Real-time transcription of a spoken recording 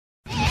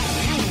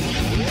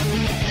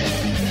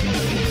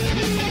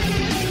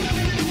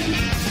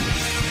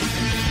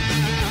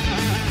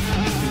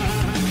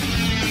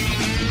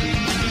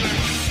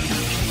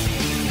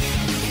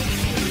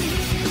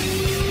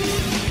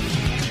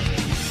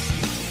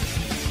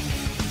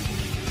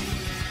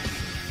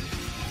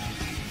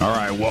All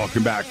right,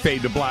 welcome back.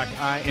 Fade to Black.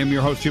 I am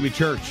your host, Jimmy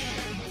Church.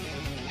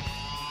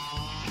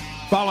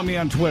 Follow me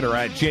on Twitter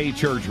at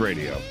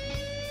JChurchRadio.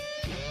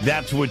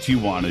 That's what you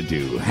want to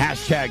do.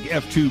 Hashtag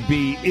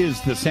F2B is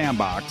the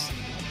sandbox.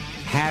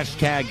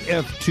 Hashtag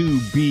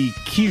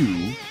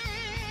F2BQ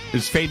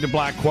is Fade to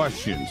Black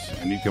questions.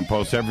 And you can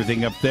post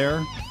everything up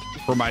there.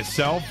 For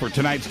myself, for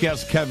tonight's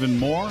guest, Kevin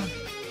Moore.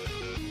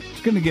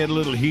 It's going to get a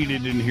little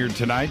heated in here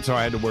tonight, so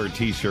I had to wear a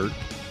T-shirt.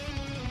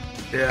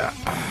 Yeah.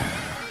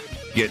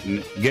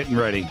 Getting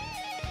ready.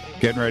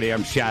 Getting ready.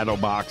 I'm shadow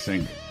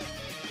boxing.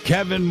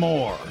 Kevin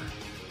Moore.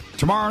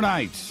 Tomorrow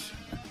night,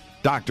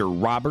 Dr.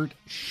 Robert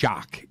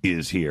Schoch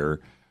is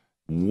here.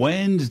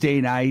 Wednesday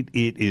night,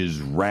 it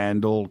is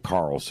Randall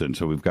Carlson.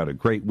 So we've got a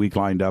great week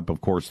lined up.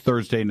 Of course,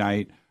 Thursday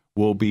night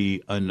will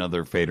be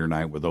another Fader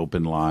night with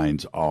open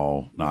lines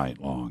all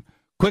night long.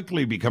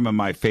 Quickly becoming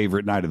my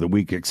favorite night of the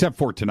week, except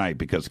for tonight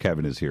because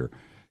Kevin is here.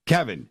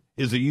 Kevin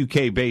is a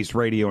UK-based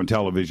radio and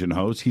television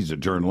host. He's a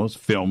journalist,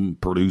 film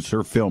producer,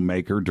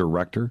 filmmaker,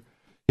 director.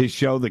 His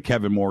show, The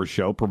Kevin Moore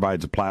Show,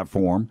 provides a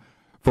platform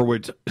for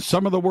which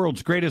some of the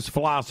world's greatest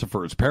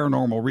philosophers,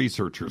 paranormal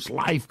researchers,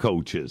 life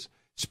coaches,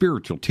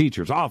 spiritual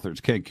teachers, authors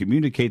can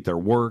communicate their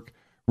work,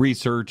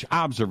 research,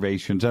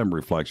 observations, and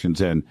reflections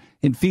and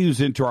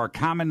infuse into our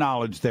common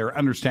knowledge their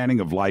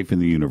understanding of life in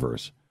the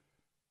universe.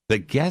 The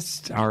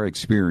guests are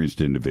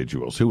experienced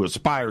individuals who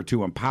aspire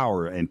to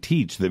empower and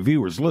teach the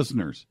viewers,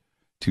 listeners,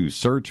 to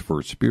search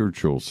for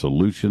spiritual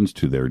solutions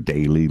to their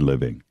daily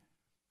living.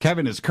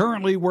 Kevin is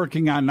currently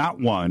working on not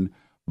one,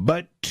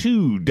 but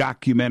 2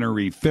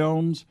 documentary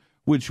films,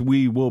 which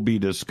we will be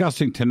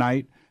discussing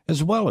tonight,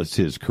 as well as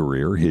his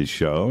career, his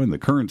show, and the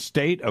current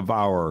state of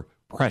our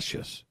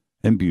precious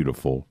and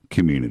beautiful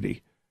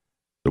community.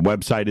 The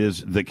website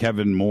is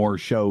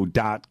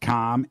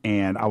thekevinmooreshow.com,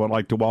 and I would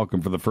like to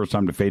welcome for the first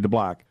time to Fade to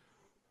Black,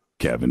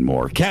 Kevin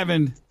Moore.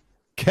 Kevin,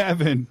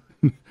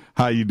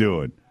 how you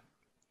doing?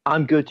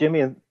 I'm good,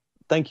 Jimmy, and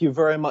thank you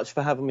very much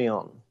for having me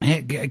on.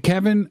 Hey,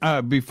 Kevin,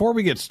 before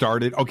we get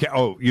started, okay,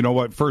 you know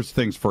what? First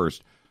things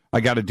first, I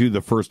got to do the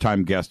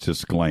first-time guest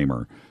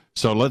disclaimer.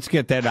 So let's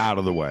get that out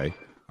of the way,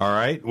 all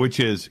right? Which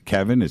is,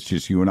 Kevin, it's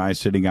just you and I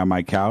sitting on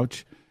my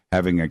couch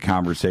having a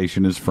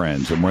conversation as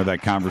friends. And where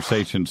that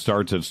conversation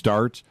starts, it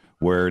starts.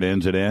 Where it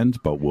ends,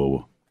 but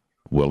we'll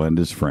end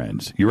as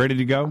friends. You ready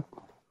to go?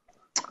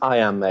 I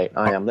am, mate.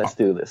 I am. Let's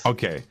do this.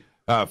 Okay.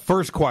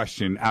 First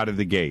question out of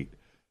the gate.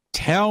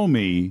 Tell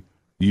me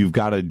you've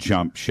got a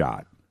jump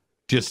shot.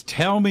 Just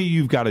tell me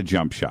you've got a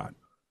jump shot.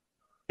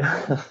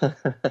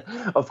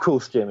 Of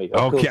course, Jimmy.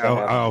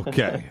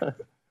 Okay.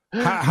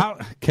 How,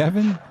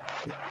 Kevin?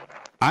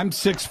 I'm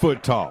 6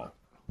 foot tall.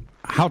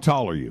 How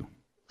tall are you?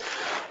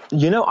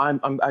 You know, I'm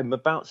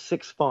about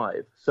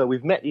 6'5". So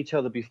we've met each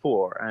other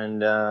before,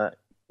 and so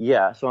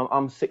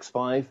I'm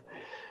 6'5".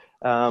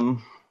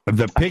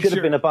 The picture, I should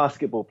have been a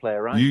basketball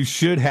player, right? You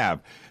should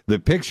have. The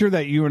picture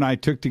that you and I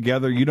took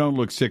together, you don't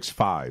look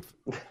 6'5".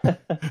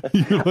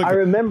 I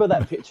remember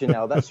that picture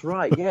now. That's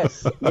right.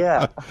 Yes.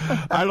 Yeah.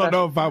 I don't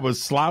know if I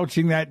was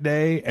slouching that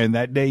day, and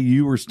that day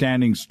you were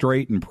standing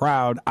straight and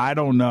proud. I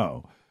don't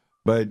know,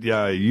 but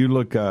you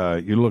look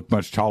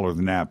much taller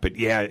than that. But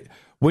yeah,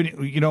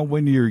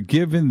 when you're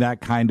given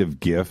that kind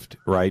of gift,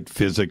 right,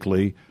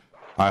 physically,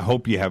 I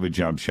hope you have a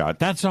jump shot.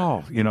 That's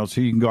all,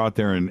 so you can go out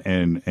there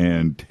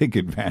and take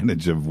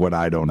advantage of what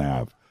I don't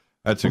have.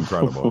 That's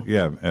incredible.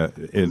 Yeah,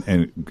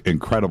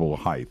 incredible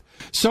height.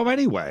 So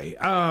anyway,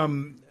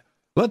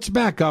 let's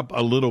back up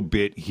a little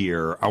bit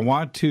here. I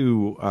want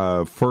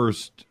to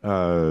first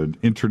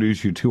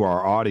introduce you to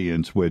our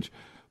audience, which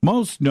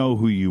most know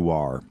who you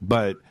are,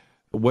 but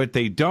what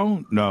they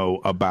don't know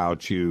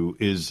about you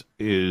is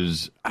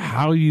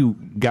how you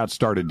got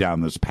started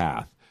down this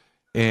path.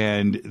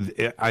 And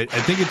I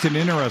think it's an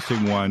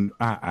interesting one.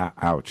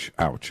 Ouch.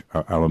 I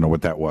don't know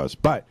what that was.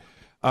 But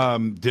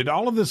did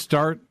all of this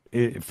start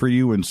for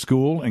you in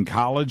school and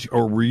college,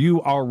 or were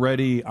you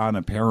already on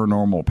a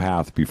paranormal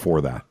path before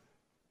that?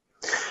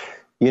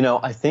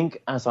 I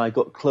think as I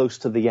got close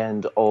to the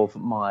end of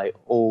my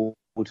old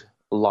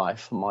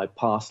life, my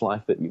past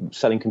life,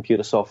 selling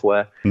computer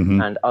software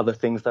and other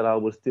things that I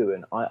was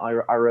doing, I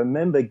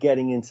remember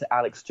getting into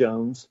Alex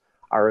Jones.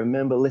 I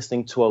remember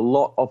listening to a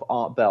lot of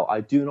Art Bell.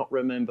 I do not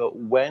remember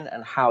when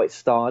and how it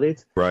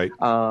started. Right.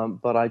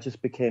 But I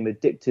just became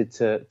addicted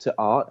to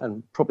art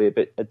and probably a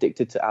bit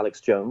addicted to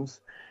Alex Jones.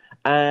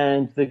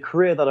 And the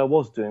career that I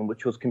was doing,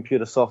 which was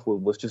computer software,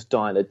 was just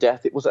dying a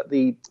death. It was at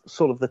the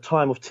sort of the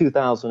time of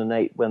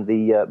 2008 when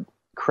the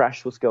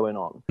crash was going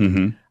on.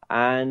 Mm-hmm.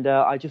 And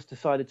I just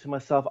decided to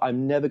myself,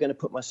 I'm never going to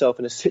put myself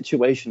in a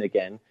situation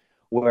again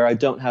where I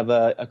don't have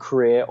a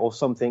career or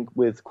something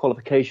with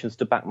qualifications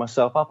to back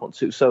myself up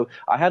onto. So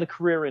I had a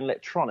career in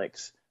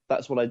electronics.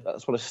 That's what I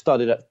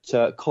studied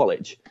at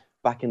college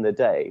back in the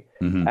day.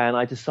 Mm-hmm. And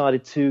I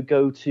decided to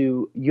go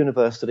to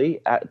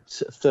university at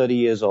 30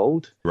 years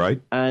old, right,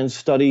 and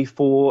study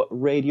for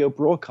radio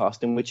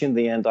broadcasting, which in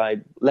the end I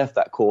left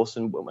that course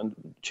and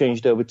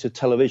changed over to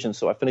television.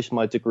 So I finished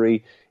my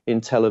degree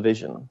in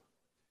television.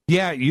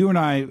 Yeah, you and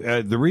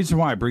I, the reason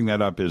why I bring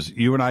that up is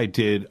you and I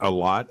did a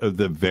lot of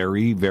the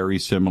very, very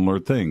similar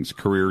things.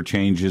 Career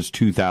changes,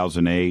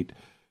 2008,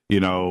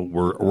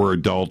 we're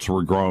adults,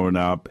 we're growing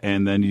up,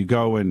 and then you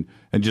go and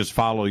just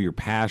follow your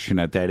passion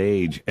at that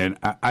age. And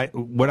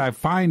what I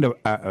find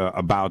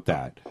about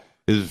that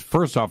is,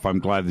 first off, I'm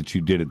glad that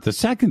you did it. The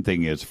second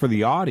thing is, for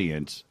the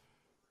audience,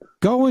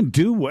 go and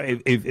do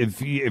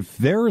if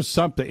there is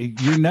something,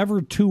 you're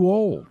never too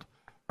old.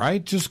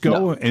 Right, just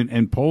go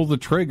and pull the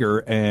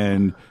trigger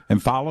and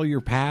follow your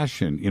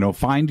passion.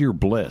 Find your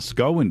bliss.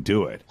 Go and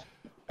do it.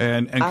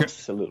 And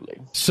absolutely.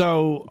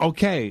 So,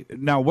 okay,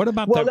 now what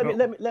about that?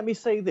 Well, let me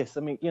say this. I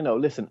mean,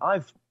 listen,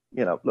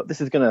 look, this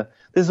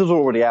is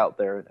already out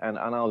there, and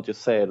I'll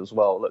just say it as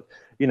well. Look,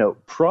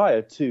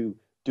 prior to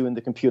doing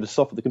the computer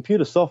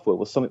software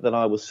was something that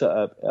I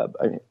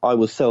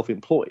was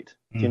self-employed.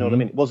 Do you know what I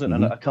mean? It wasn't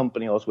a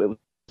company I was with. It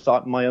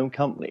was my own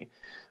company.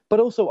 But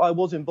also, I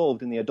was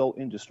involved in the adult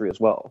industry as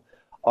well.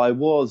 I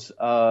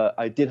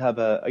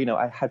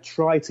had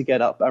tried to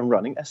get up and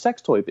running a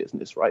sex toy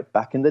business, right,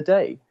 back in the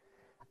day.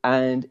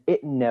 And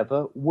it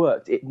never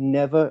worked. It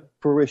never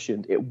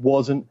fruitioned. It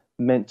wasn't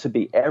meant to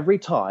be. Every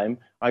time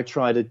I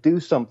tried to do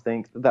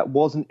something that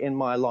wasn't in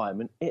my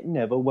alignment, it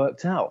never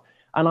worked out.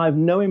 And I have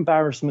no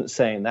embarrassment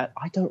saying that.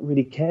 I don't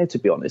really care, to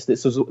be honest.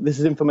 This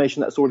is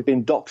information that's already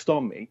been doxed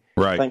on me,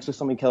 right, thanks to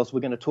something else we're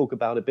going to talk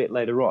about a bit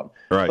later on.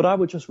 Right. But I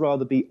would just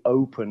rather be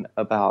open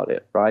about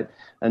it, right,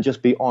 and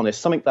just be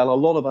honest, something that a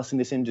lot of us in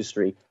this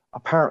industry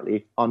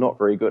apparently are not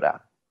very good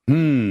at.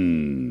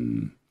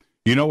 You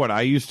know what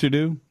I used to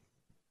do?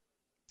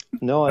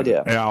 No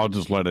idea. Yeah, I'll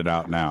just let it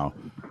out now.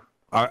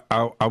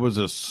 I was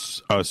a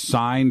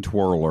sign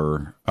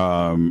twirler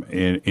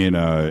in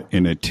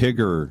a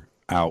Tigger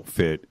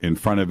outfit in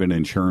front of an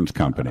insurance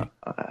company.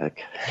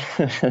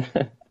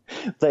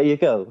 There you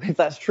go. If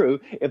that's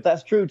true,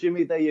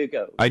 Jimmy, there you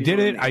go. I did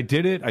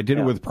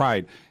it with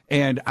pride.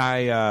 And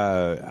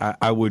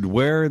I would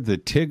wear the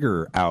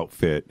Tigger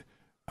outfit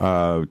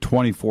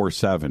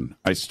 24/7.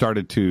 I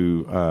started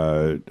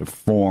to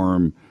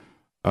form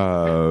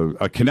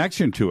a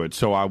connection to it,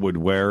 so I would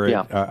wear it.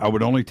 Yeah. I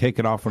would only take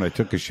it off when I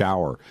took a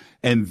shower,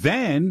 and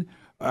then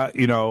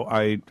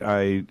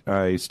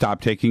I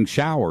stopped taking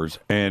showers,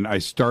 and I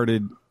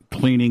started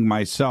cleaning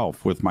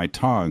myself with my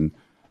tongue,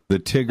 the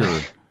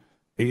Tigger,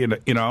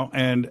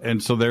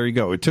 and so there you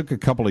go. It took a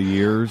couple of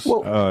years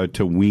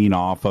to wean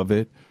off of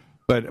it,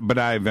 but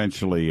I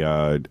eventually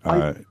I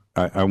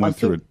went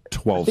through a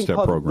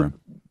 12-step program.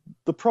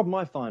 The problem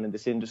I find in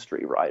this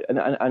industry, right, and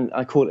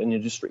I call it an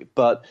industry,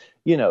 but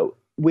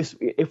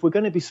if we're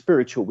going to be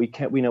spiritual, we've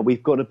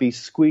got to be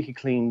squeaky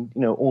clean,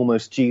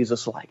 almost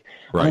Jesus-like.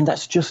 Right. And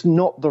that's just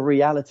not the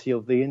reality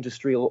of the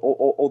industry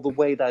or the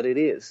way that it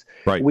is.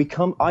 Right.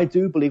 I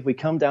do believe we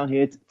come down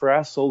here for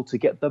our soul to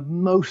get the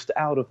most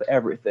out of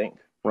everything.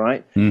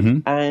 Right.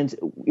 Mm-hmm. And,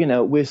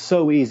 we're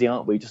so easy,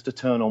 aren't we, just to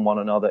turn on one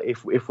another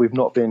if we've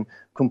not been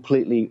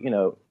completely,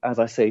 as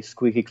I say,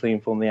 squeaky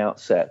clean from the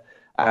outset.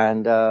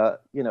 And,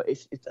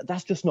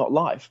 that's just not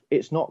life.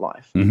 It's not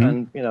life. Mm-hmm.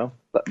 And,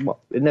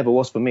 it never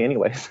was for me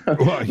anyway. So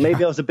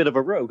maybe I was a bit of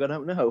a rogue. I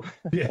don't know.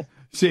 Yeah.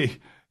 See,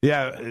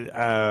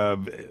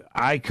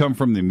 I come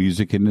from the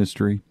music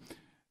industry,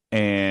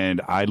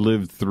 and I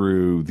lived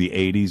through the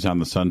 80s on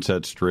the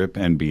Sunset Strip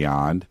and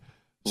beyond.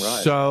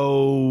 Right.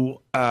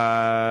 So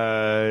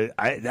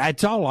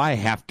that's all I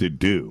have to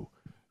do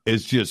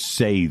is just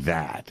say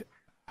that.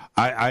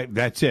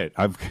 That's it.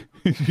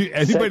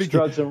 Sex,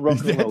 drugs, and rock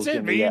and roll. That's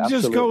it. You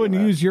just go and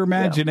use your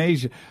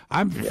imagination.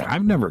 Yeah.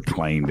 I've never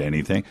claimed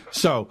anything.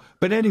 So,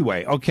 but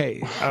anyway,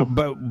 okay.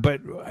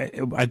 But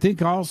I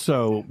think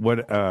also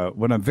what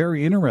I'm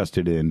very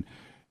interested in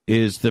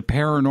is the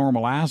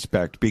paranormal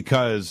aspect,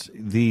 because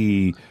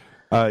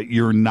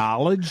your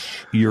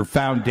knowledge, your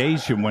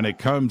foundation when it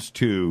comes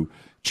to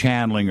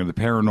channeling or the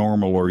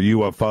paranormal or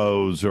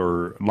UFOs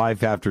or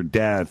life after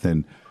death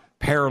and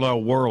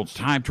parallel worlds,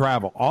 time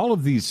travel, all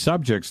of these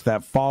subjects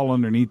that fall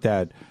underneath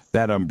that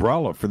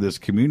umbrella for this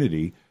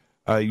community,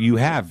 you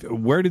have.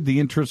 Where did the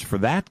interest for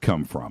that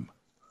come from?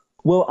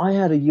 Well, I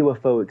had a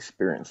UFO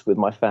experience with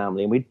my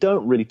family, and we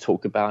don't really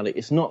talk about it.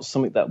 It's not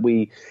something that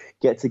we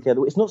get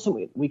together. It's not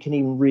something we can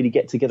even really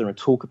get together and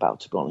talk about,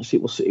 to be honest.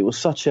 It was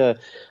such a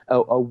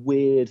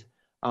weird,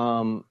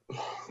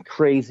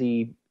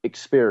 crazy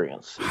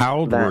experience. How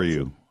old were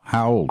you?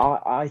 How old?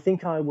 I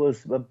think I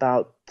was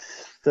about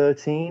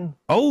 13.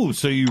 Oh,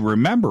 so you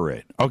remember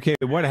it? Okay,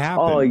 what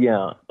happened? Oh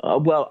yeah.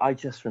 Well, I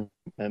just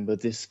remember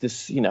this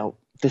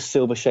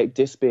silver-shaped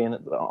disc being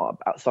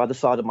outside the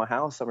side of my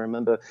house. I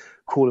remember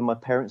calling my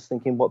parents,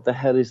 thinking, "What the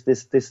hell is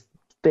this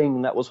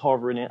thing that was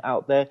hovering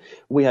out there?"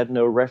 We had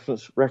no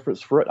reference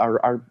for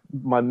it.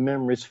 My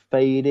memories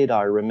faded.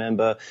 I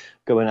remember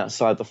going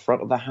outside the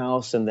front of the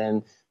house, and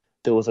then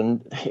there was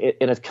it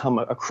had come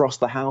across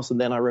the house, and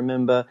then I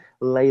remember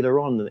later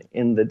on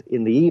in the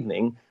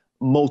evening,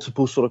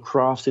 multiple sort of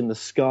crafts in the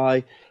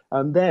sky.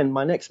 And then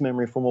my next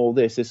memory from all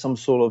this is some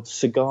sort of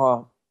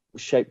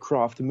cigar-shaped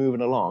craft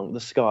moving along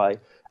the sky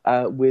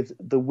with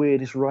the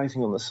weirdest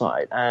writing on the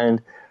side.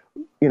 And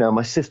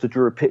my sister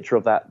drew a picture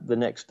of that the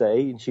next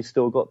day, and she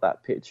still got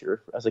that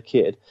picture as a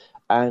kid.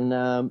 And,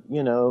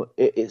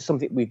 it's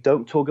something we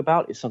don't talk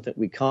about. It's something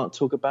we can't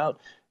talk about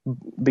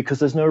because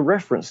there's no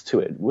reference to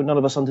it. None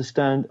of us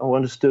understand or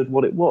understood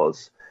what it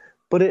was.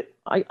 But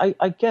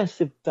I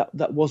guess if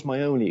that was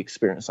my only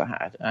experience I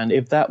had, and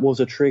if that was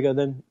a trigger,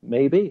 then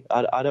maybe.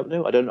 I don't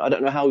know. I don't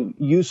know how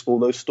useful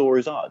those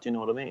stories are. Do you know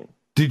what I mean?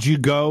 Did you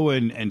go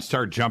and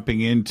start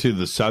jumping into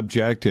the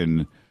subject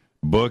and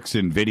books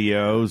and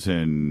videos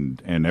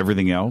and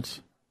everything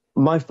else?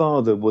 My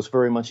father was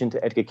very much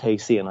into Edgar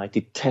Cayce, and I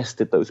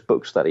detested those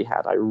books that he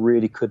had. I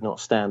really could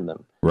not stand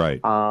them. Right.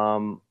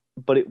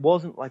 But it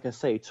wasn't, like I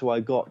say, till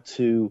I got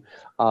to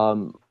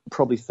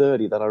probably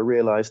 30 that I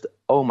realized,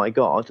 oh my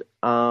God,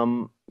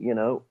 I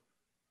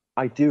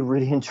do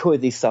really enjoy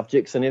these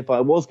subjects. And if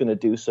I was going to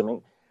do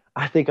something,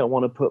 I think I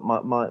want to put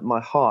my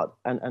heart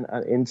and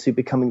into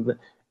becoming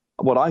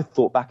what I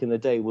thought back in the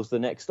day was the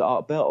next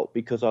Art Bell,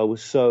 because I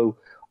was so,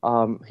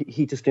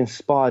 he just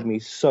inspired me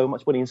so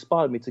much. When he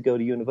inspired me to go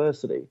to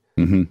university,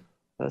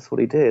 that's what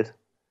he did.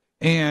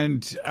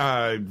 And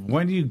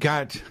when you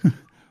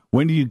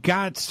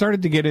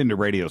started to get into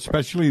radio,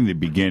 especially in the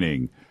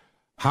beginning,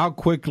 how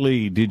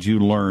quickly did you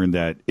learn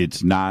that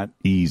it's not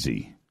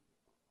easy?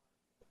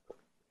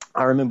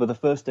 I remember the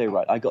first day,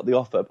 right, I got the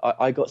offer.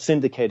 I got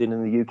syndicated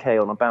in the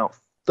UK on about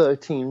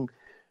 13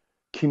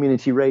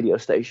 community radio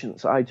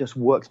stations. I just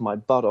worked my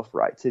butt off,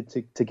 right,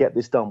 to get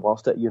this done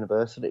whilst at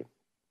university.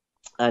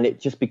 And it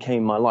just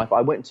became my life.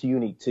 I went to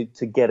uni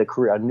to get a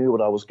career. I knew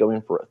what I was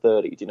going for at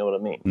 30. Do you know what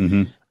I mean?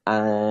 Mm-hmm.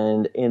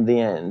 And in the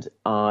end,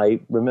 I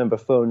remember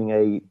phoning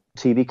a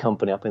TV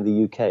company up in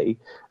the UK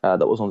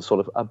that was on sort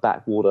of a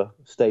backwater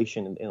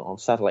station, on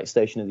satellite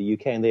station in the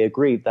UK, and they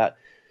agreed that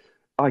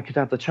I could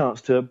have the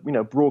chance to,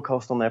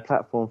 broadcast on their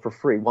platform for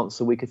free once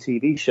a week a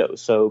TV show.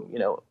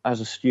 So, as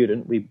a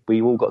student,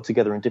 we all got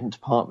together in different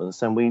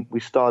departments, and we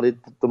started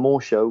the More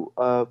Show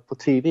for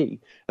TV.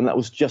 And that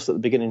was just at the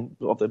beginning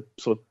of the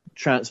sort of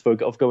transfer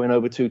of going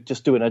over to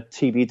just doing a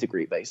TV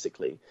degree,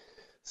 basically.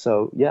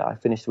 So, yeah, I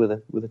finished with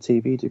a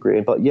TV degree.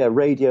 But, yeah,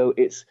 radio,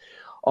 it's,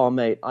 oh,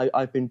 mate,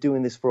 I've been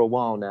doing this for a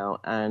while now,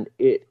 and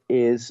it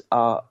is,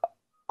 I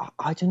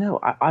don't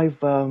know,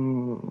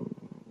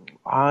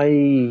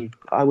 I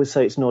would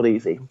say it's not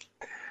easy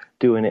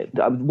doing it.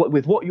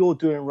 With what you're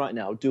doing right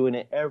now, doing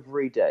it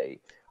every day,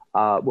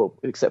 well,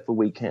 except for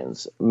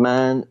weekends,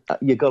 man,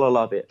 you gotta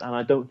love it. And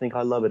I don't think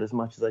I love it as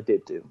much as I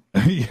did do.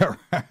 Yeah.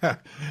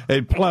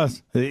 And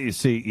plus, you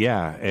see,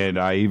 yeah, and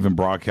I even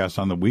broadcast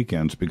on the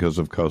weekends because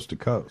of Coast to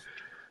Coast.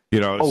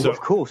 Oh,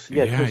 of course.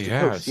 Yeah, Coast to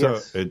Coast. So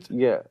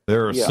yes.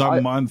 There are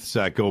some months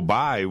that go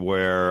by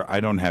where I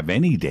don't have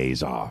any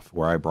days off,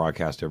 where I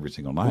broadcast every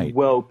single night.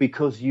 Well,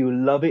 because you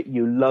love it,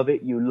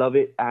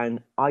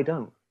 and I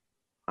don't.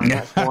 And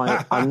that's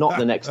why I'm not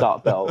the next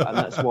Art Bell, and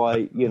that's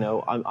why,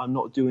 I'm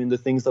not doing the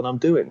things that I'm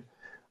doing.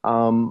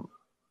 Yeah,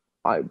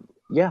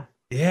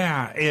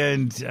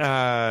 and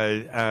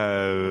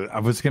I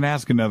was going to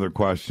ask another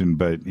question,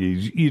 but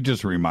you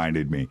just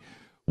reminded me.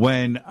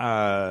 When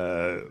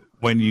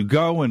you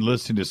go and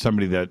listen to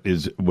somebody that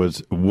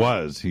was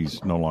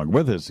he's no longer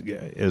with us,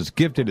 as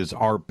gifted as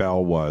Art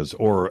Bell was,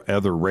 or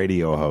other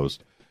radio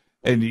host,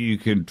 and you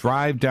can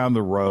drive down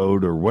the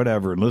road or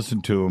whatever and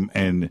listen to him,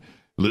 and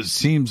it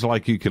seems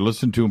like you can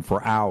listen to him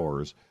for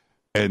hours,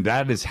 and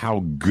that is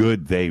how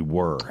good they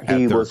were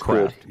at their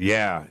craft. Good.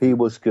 Yeah, he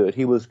was good,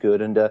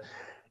 and I'm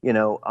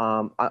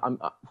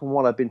from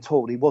what I've been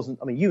told, he wasn't.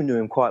 I mean, you knew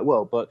him quite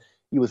well, but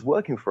you was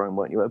working for him,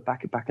 weren't you,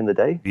 back in the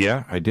day?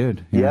 Yeah, I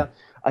did. Yeah.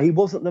 He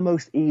wasn't the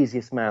most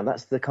easiest man.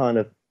 That's the kind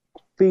of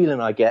feeling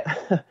I get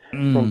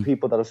from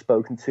people that I've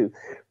spoken to.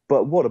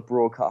 But what a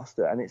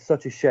broadcaster, and it's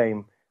such a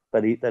shame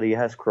that he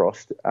has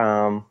crossed.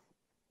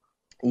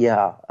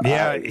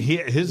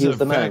 His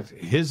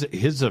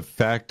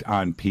effect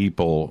on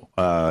people,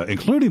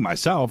 including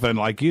myself and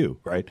like you,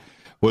 right,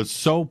 was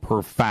so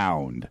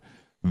profound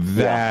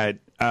that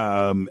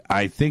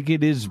I think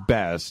it is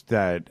best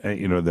that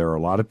there are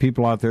a lot of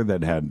people out there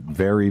that had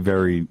very,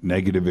 very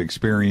negative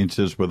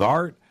experiences with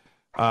Art.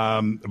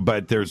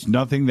 But there's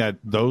nothing that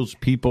those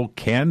people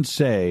can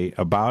say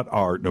about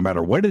Art, no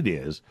matter what it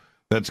is,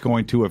 that's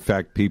going to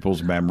affect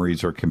people's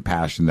memories or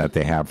compassion that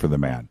they have for the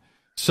man.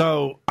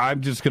 So I'm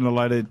just going to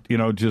let it,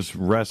 just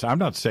rest. I'm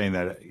not saying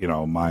that,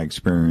 my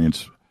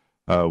experience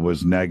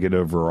was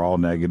negative or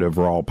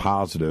all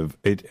positive.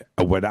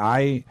 What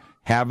I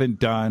haven't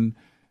done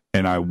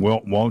and I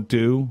won't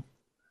do,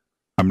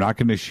 I'm not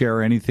going to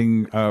share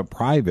anything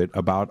private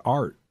about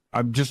Art.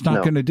 I'm just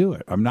not going to do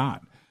it. I'm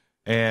not.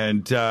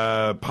 And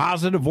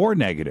positive or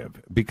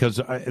negative, because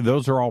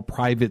those are all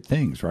private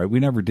things, right? We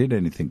never did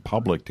anything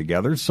public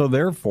together. So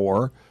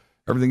therefore,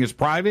 everything is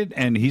private,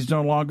 and he's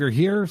no longer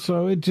here.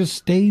 So it just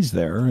stays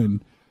there,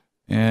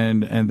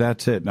 and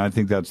that's it. And I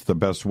think that's the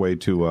best way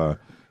to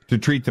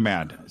treat the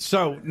man.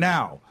 So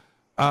now,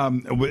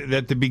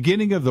 at the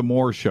beginning of the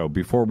More Show,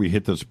 before we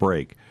hit this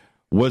break,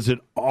 was it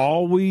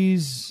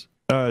always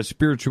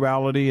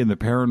spirituality and the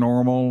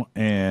paranormal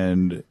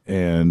and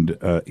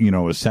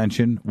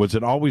ascension? Was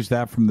it always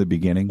that from the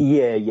beginning?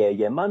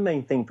 Yeah. My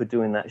main thing for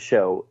doing that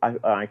show,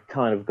 I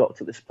kind of got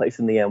to this place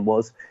in the end,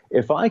 was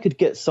if I could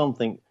get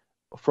something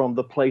from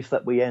the place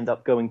that we end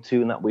up going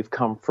to and that we've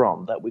come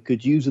from, that we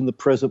could use in the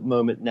present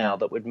moment now,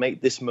 that would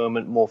make this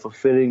moment more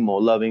fulfilling,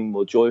 more loving,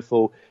 more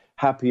joyful,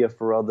 happier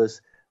for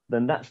others,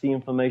 then that's the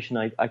information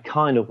I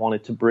kind of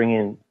wanted to bring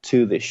in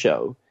to this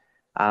show.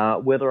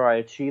 Whether I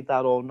achieved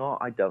that or not,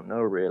 I don't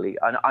know really.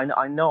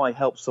 I know I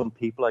helped some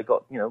people. I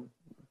got, a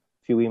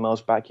few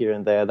emails back here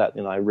and there that,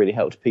 I really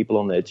helped people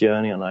on their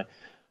journey. And I,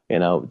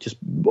 just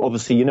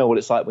obviously, you know what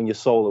it's like when you're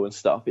solo and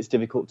stuff. It's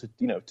difficult to,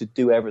 to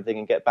do everything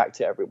and get back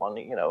to everyone,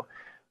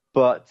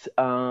 But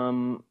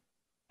I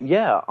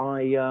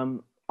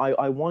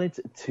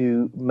wanted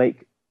to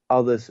make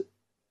others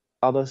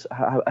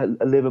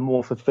live a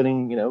more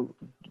fulfilling,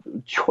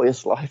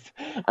 joyous life,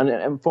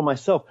 and for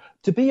myself,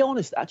 to be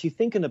honest, actually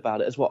thinking about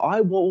it as well,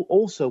 I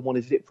also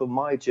wanted it for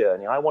my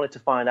journey. I wanted to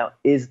find out,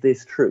 is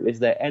this true? Is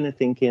there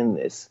anything in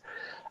this?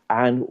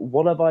 And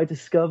what have I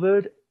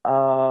discovered?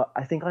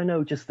 I think I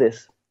know just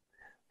this,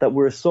 that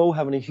we're a soul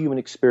having a human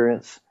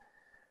experience,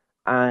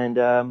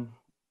 and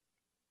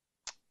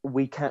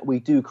we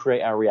do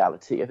create our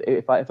reality.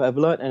 If I've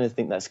learned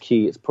anything that's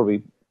key, it's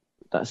probably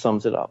that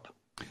sums it up.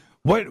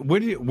 Where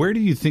do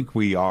you think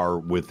we are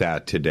with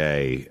that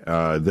today?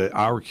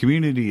 Our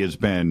community has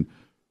been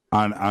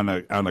on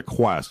a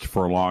quest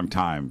for a long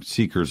time,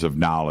 seekers of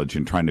knowledge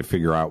and trying to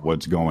figure out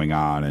what's going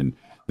on, and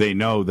they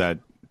know that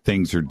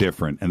things are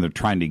different and they're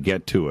trying to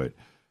get to it.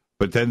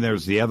 But then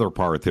there's the other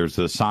part. There's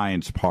the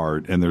science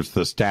part, and there's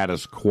the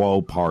status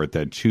quo part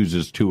that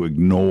chooses to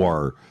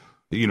ignore,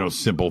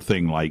 simple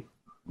thing like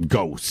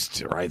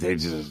ghosts, right? They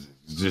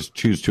just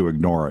choose to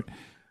ignore it.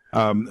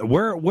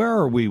 Where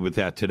are we with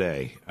that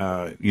today?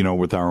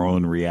 With our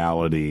own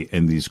reality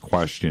and these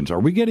questions,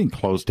 are we getting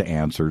close to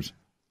answers?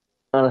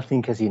 And I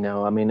think, as you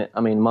know, I mean,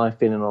 my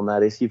feeling on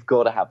that is you've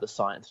got to have the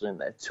science in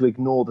there. To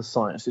ignore the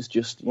science is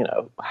just,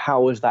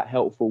 how is that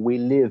helpful? We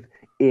live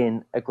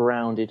in a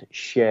grounded,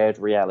 shared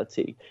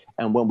reality,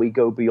 and when we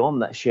go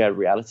beyond that shared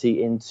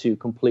reality into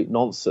complete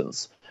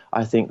nonsense,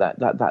 I think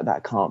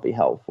that can't be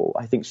helpful.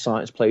 I think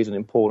science plays an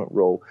important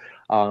role.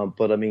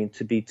 But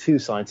to be too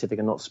scientific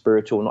and not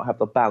spiritual, not have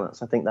the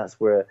balance, I think that's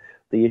where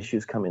the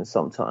issues come in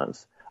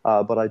sometimes.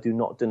 But I do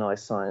not deny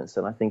science,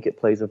 and I think it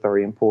plays a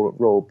very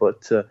important role.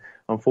 But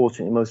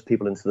unfortunately, most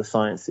people into the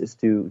sciences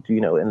do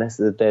unless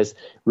there's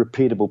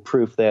repeatable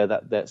proof there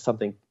that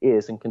something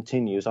is and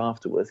continues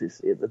afterwards,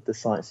 the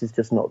science is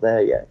just not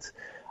there yet.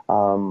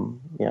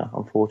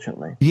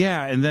 Unfortunately.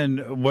 Yeah, and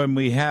then when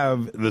we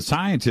have the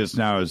scientists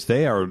now, as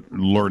they are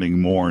learning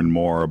more and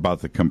more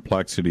about the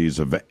complexities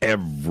of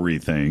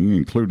everything,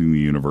 including the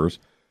universe,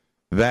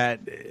 that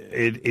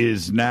it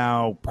is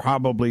now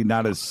probably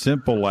not as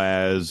simple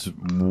as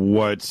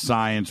what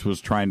science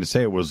was trying to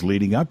say. It was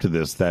leading up to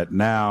this, that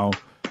now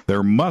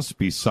there must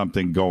be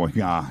something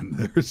going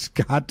on. There's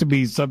got to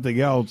be something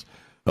else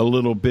a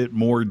little bit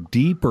more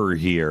deeper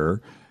here,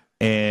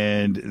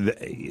 and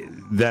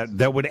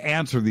that would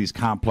answer these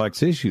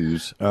complex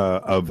issues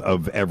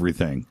of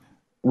everything.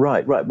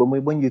 Right.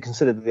 When you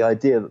consider the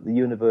idea that the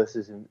universe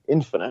is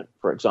infinite,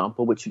 for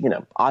example, which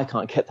I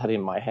can't get that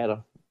in my head.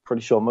 I'm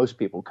pretty sure most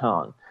people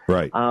can't.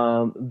 Right.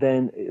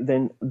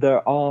 Then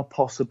there are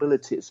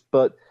possibilities,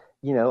 but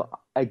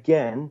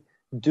again,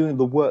 doing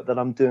the work that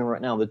I'm doing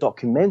right now, the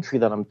documentary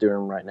that I'm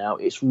doing right now,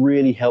 it's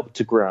really helped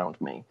to ground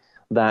me.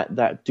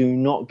 That do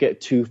not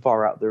get too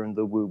far out there in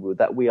the woo-woo,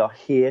 that we are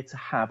here to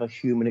have a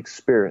human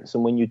experience.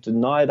 And when you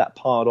deny that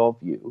part of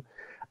you,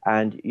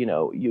 and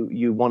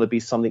you want to be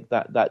something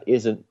that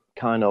isn't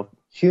kind of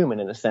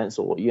human in a sense,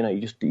 or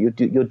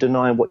you're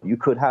denying what you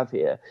could have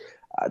here,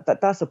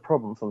 that's a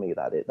problem for me.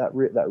 That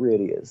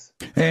really is.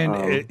 And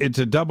it's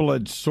a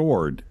double-edged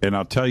sword. And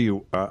I'll tell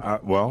you, I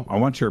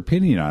want your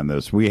opinion on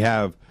this.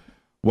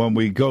 When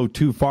we go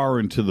too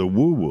far into the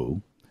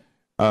woo-woo,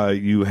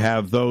 you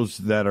have those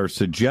that are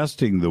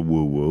suggesting the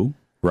woo-woo,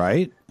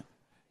 right?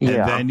 Yeah.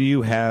 And then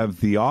you have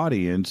the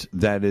audience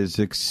that is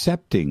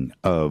accepting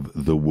of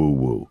the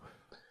woo-woo.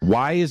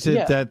 Why is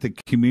it that the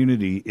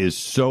community is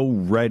so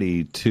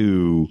ready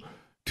to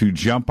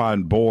jump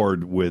on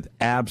board with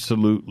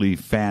absolutely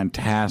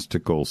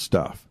fantastical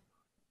stuff?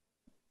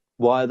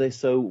 Why are they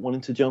so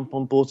wanting to jump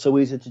on board, so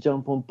easy to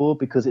jump on board?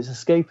 Because it's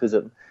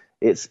escapism.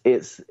 It's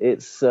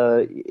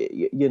a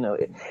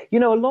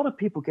lot of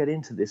people get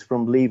into this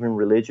from leaving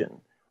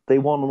religion. They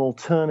want an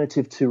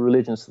alternative to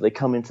religion, so they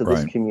come into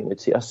this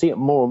community. I see it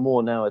more and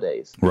more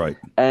nowadays. Right.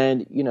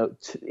 And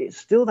it's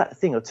still that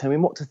thing of tell me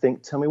what to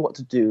think, tell me what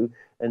to do,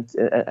 and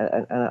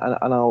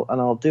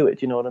I'll do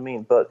it. You know what I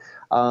mean? But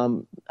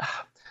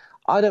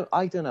I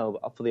don't know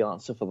for the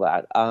answer for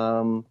that.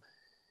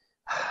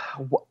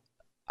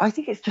 I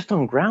think it's just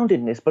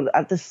ungroundedness, but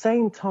at the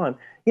same time,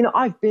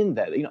 I've been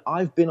there.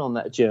 I've been on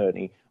that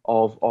journey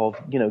of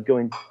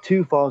going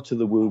too far to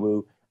the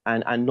woo-woo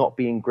and not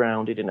being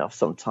grounded enough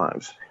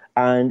sometimes.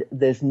 And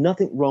there's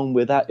nothing wrong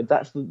with that. If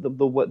that's the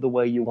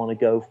way you want to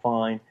go,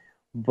 fine.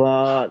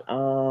 But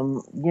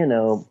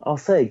I'll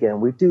say again,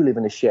 we do live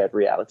in a shared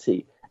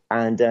reality,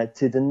 and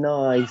to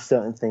deny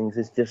certain things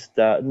is just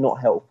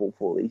not helpful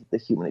for the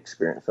human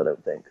experience, I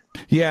don't think.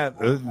 Yeah,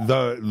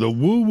 the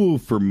woo woo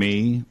for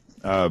me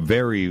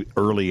very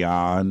early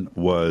on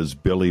was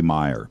Billy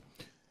Meyer,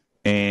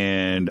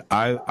 and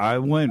I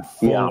went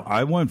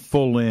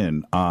full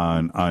in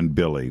on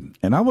Billy,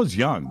 and I was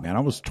young, man.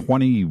 I was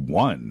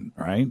 21,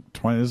 right?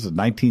 This is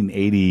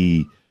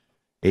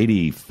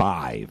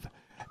 1985.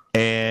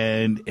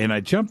 And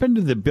I jump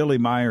into the Billy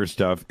Meyer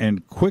stuff,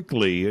 and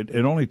quickly, it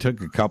only took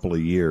a couple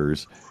of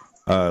years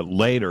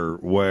later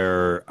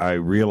where I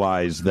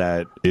realized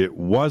that it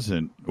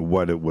wasn't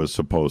what it was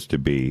supposed to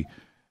be.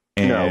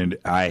 And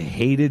I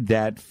hated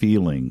that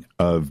feeling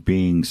of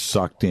being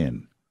sucked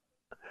in.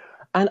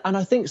 And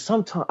I think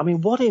sometimes, I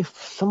mean, what if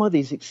some of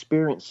these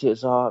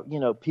experiences are,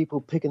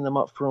 people picking them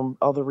up from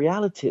other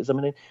realities? I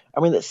mean,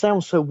 it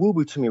sounds so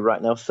woo-woo to me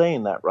right now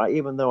saying that, right?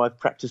 Even though I've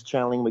practiced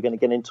channeling, we're going to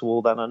get into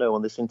all that, I know,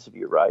 on this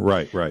interview, right?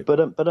 Right.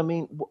 But I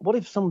mean, what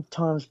if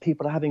sometimes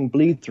people are having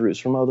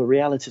bleed-throughs from other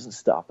realities and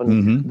stuff,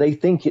 and they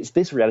think it's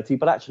this reality,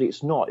 but actually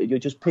it's not. You're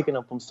just picking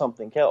up on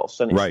something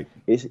else, and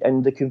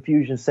and the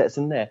confusion sets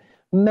in there.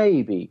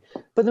 Maybe,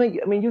 but I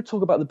mean, you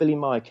talk about the Billy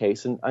Meyer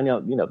case, and I know,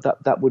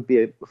 that would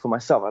be for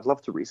myself. I'd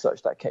love to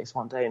research that case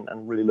one day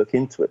and really look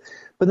into it.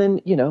 But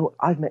then,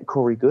 I've met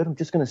Corey Goode. I'm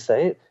just going to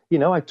say it.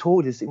 I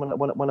told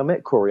when I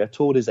met Corey, I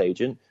told his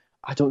agent,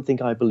 I don't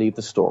think I believe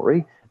the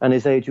story, and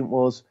his agent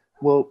was,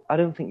 well, I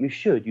don't think you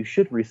should. You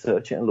should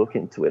research it and look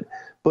into it.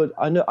 But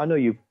I know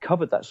you've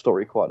covered that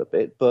story quite a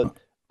bit, but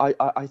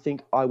I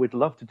think I would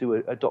love to do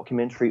a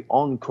documentary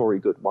on Corey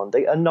Goode one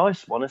day, a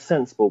nice one, a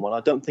sensible one. I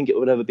don't think it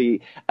would ever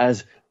be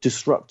as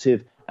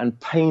disruptive and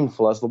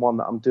painful as the one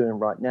that I'm doing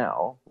right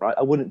now, right?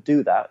 I wouldn't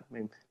do that. I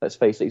mean, let's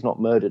face it, he's not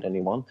murdered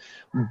anyone.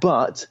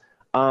 But,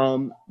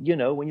 when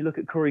you look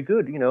at Corey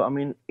Goode,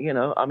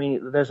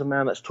 there's a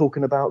man that's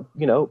talking about,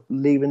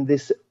 leaving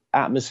this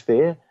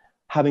atmosphere,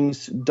 having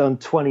done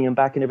 20 and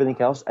back and everything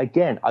else.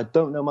 Again, I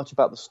don't know much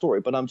about the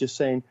story, but I'm just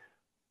saying,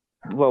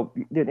 well,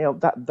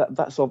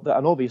 that's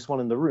an obvious one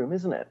in the room,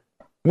 isn't it?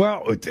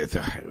 Well,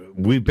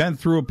 we've been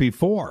through it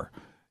before.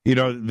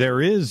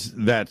 There is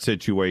that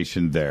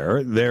situation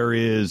there. There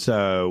is,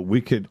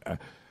 we could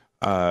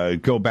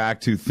go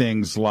back to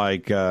things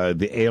like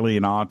the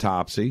alien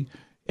autopsy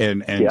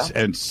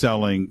and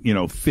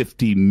selling,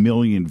 50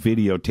 million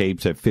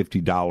videotapes at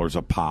 $50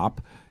 a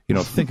pop.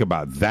 Think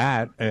about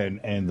that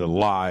and the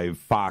live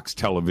Fox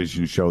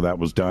television show that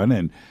was done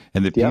and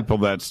the people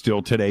that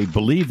still today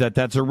believe that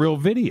that's a real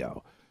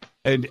video.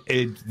 And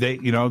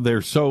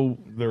they're so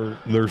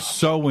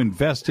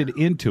invested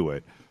into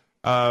it.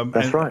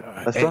 That's right.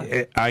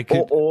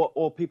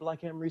 Or people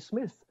like Emery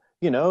Smith.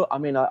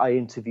 I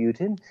interviewed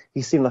him.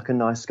 He seemed like a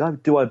nice guy.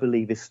 Do I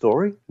believe his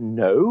story?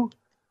 No.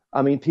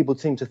 I mean, people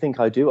seem to think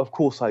I do. Of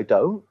course I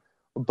don't.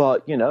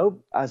 But,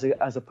 as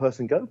a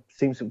person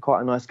seems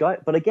quite a nice guy.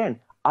 But again,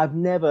 I've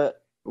never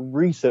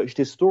researched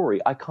his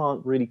story. I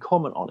can't really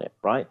comment on it,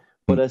 right?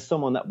 But as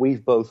someone that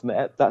we've both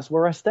met, that's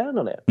where I stand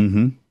on it.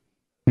 Mm-hmm.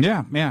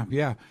 Yeah.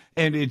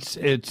 And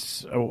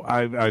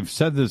I've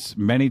said this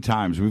many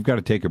times. We've got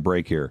to take a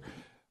break here.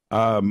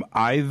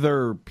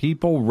 Either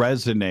people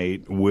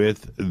resonate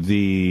with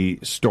the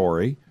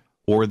story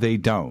or they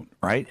don't,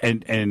 right?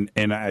 And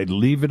I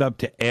leave it up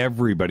to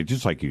everybody,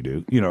 just like you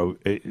do.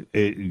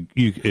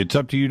 It's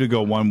up to you to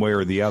go one way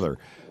or the other.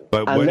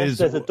 But unless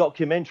there's a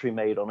documentary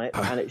made on it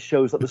and it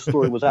shows that the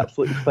story was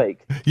absolutely fake,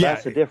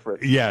 that's the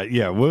difference.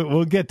 Yeah.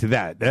 We'll get to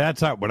that.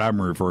 That's not what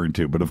I'm referring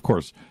to, but of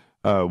course,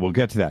 we'll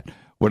get to that.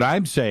 What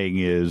I'm saying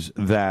is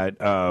that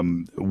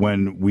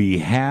when we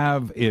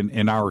have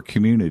in our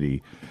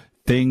community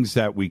things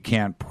that we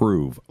can't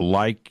prove,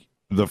 like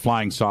the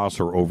flying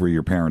saucer over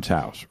your parents'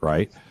 house,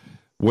 right?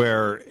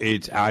 Where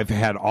I've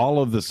had all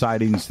of the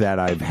sightings that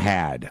I've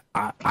had.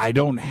 I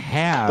don't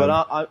have. But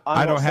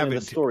I'm not saying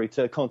the story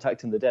to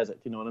Contact in the Desert.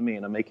 You know what I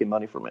mean? I'm making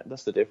money from it.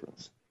 That's the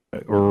difference.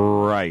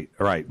 Right.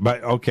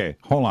 But okay,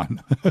 hold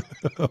on.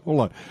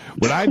 What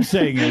I'm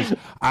saying is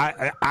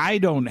I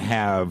don't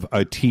have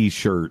a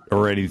T-shirt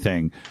or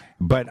anything,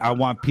 but I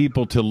want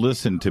people to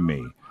listen to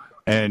me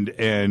and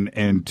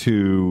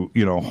to,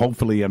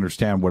 hopefully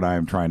understand what I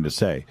am trying to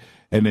say.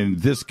 And in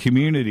this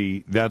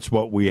community, that's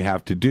what we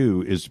have to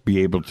do, is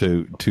be able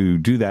to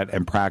do that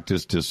and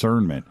practice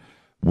discernment.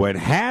 What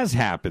has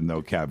happened,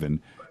 though,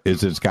 Kevin,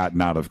 is it's gotten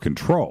out of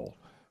control.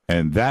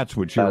 And that's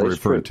what you're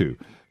referring to.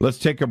 Let's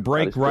take a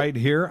break right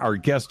here. Our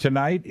guest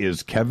tonight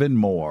is Kevin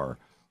Moore,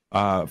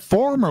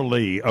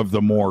 formerly of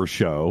The Moore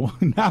Show.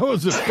 Now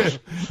as a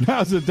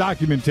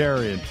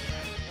documentarian.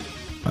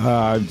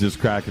 I'm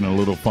just cracking a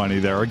little funny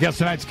there. Our guest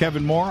tonight's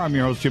Kevin Moore. I'm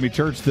your host, Jimmy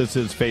Church. This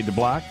is Fade to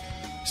Black.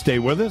 Stay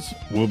with us.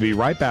 We'll be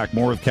right back.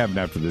 More with Kevin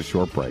after this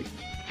short break.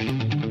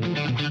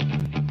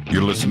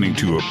 You're listening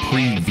to a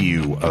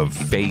preview of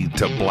Fade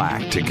to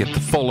Black. To get the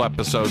full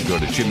episode, go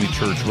to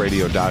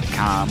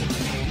jimmychurchradio.com.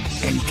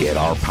 and get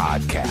our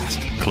podcast.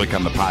 Click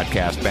on the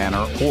podcast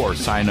banner or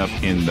sign up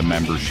in the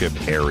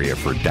membership area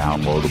for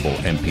downloadable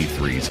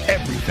MP3s.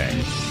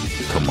 Everything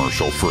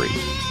commercial free.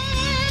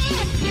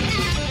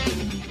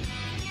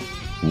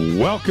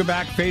 Welcome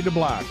back, Fade to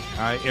Black.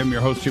 I am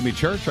your host, Jimmy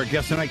Church. Our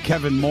guest tonight,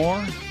 Kevin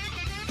Moore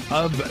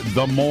of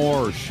The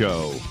Moore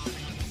Show,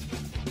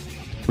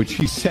 which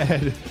he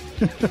said,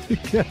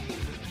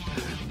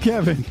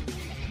 Kevin,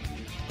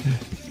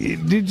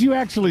 did you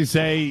actually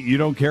say you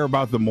don't care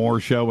about The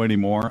Moore Show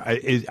anymore?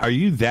 Are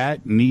you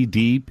that knee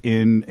deep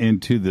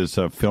into this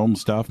film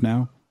stuff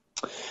now?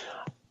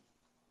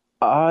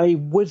 I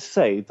would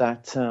say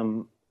that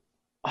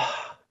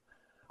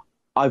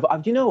I've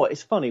you know what?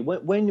 It's funny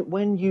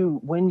when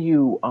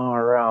you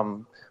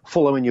are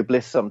following your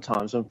bliss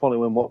sometimes and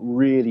following what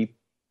really,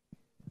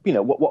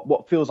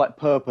 what feels like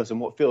purpose and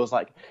what feels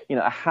like,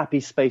 a happy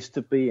space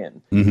to be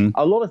in. Mm-hmm.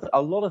 A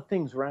lot of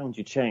things around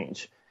you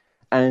change,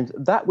 and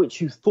that which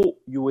you thought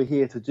you were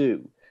here to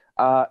do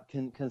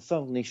can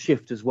suddenly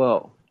shift as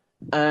well.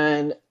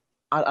 And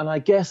I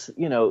guess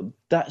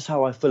that's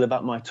how I feel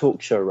about my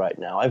talk show right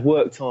now. I've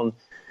worked on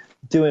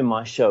doing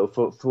my show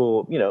for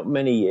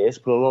many years,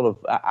 put a lot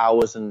of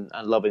hours and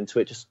love into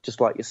it, just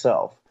like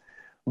yourself.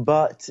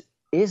 But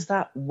is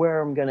that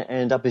where I'm going to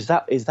end up? Is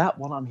that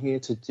what I'm here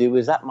to do?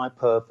 Is that my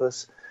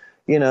purpose?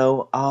 I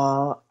don't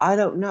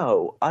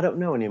know. I don't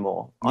know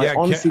anymore. Yeah, I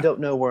honestly don't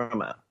know where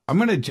I'm at. I'm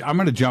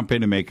gonna jump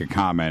in and make a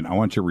comment. I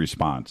want your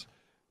response.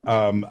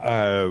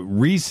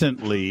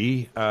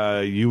 Recently,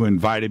 you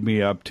invited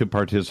me up to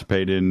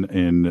participate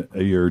in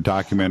your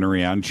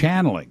documentary on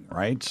channeling,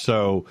 right?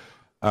 So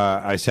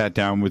I sat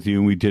down with you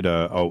and we did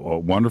a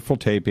wonderful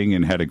taping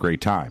and had a great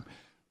time.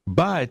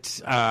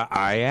 But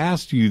I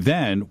asked you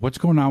then, what's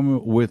going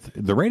on with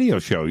the radio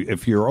show?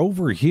 If you're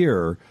over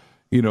here,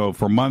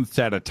 for months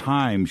at a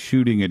time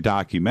shooting a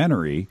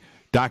documentaries,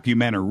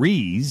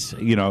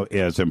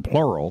 as in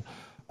plural,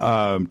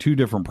 2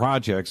 different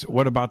projects.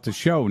 What about the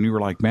show? And you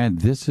were like, man,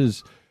 this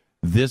is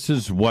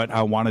what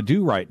I want to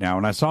do right now.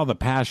 And I saw the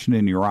passion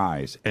in your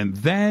eyes. And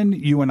then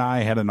you and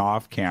I had an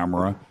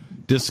off-camera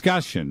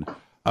discussion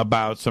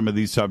about some of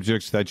these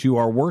subjects that you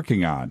are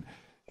working on.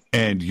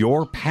 And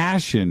your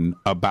passion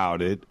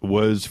about it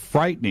was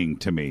frightening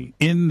to me,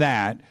 in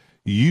that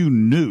you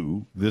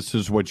knew this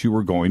is what you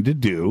were going to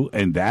do,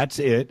 and that's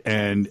it,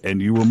 and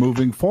you were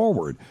moving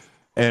forward.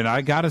 And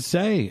I got to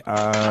say,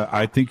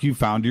 I think you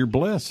found your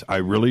bliss. I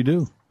really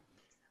do.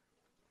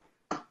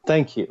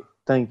 Thank you.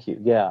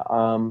 Yeah.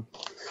 God,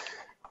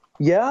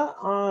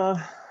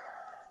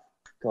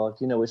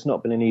 it's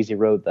not been an easy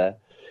road there.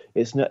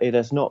 It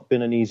has not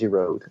been an easy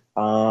road.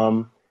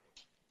 I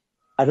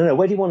don't know.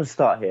 Where do you want to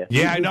start here?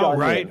 Yeah, I know,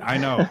 right? I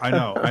know.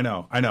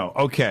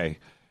 Okay.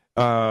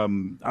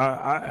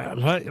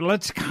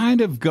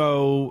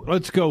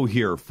 Let's go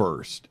here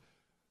first.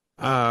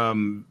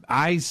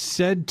 I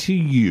said to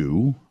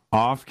you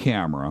off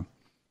camera,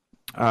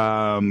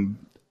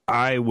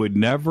 I would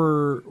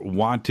never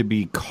want to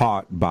be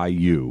caught by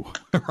you,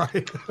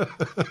 right?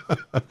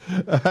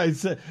 I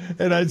said,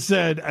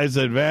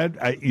 man,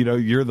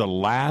 you're the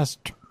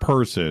last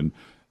person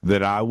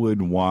that I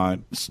would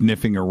want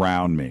sniffing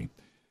around me.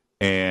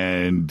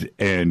 And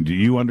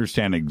you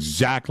understand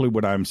exactly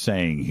what I'm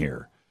saying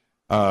here.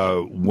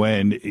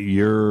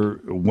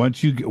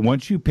 Once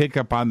you pick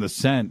up on the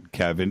scent,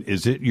 Kevin,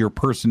 is it your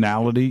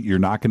personality? You're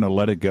not going to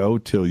let it go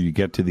till you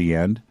get to the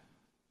end?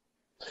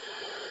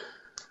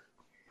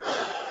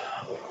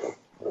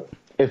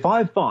 If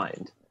I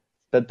find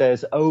that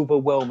there's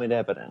overwhelming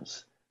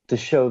evidence to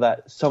show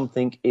that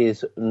something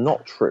is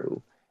not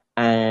true,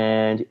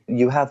 and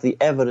you have the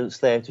evidence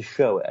there to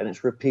show it, and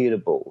it's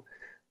repeatable,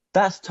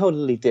 that's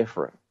totally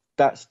different.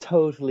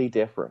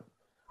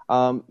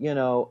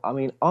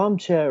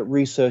 Armchair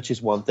research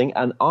is one thing,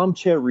 and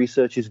armchair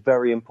research is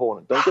very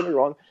important. Don't get me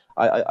wrong.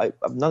 I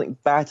have nothing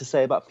bad to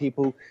say about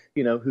people,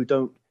 who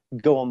don't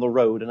go on the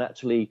road and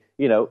actually,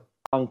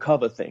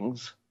 uncover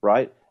things,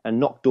 right,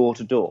 and knock door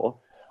to door.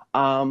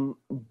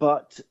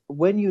 But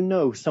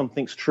when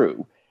something's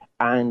true,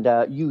 and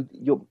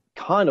you're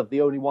kind of the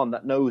only one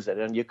that knows it,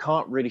 and you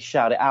can't really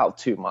shout it out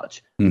too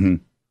much, mm-hmm.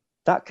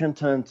 that can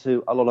turn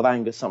to a lot of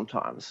anger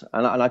sometimes.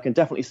 And I can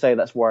definitely say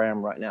that's where I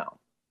am right now.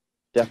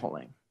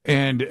 Definitely.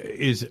 And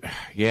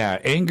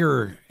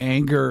anger,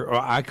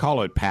 I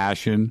call it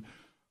passion,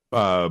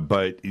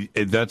 but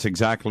that's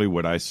exactly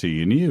what I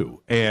see in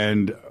you.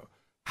 And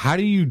how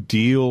do you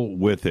deal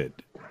with it?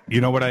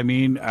 You know what I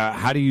mean?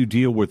 How do you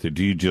deal with it?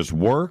 Do you just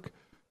work?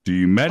 Do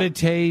you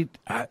meditate?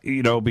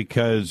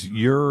 Because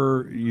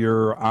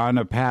you're on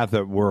a path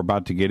that we're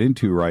about to get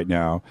into right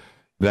now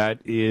that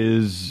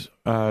is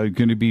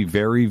going to be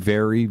very,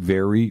 very,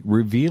 very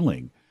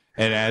revealing.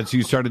 And as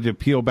you started to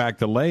peel back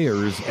the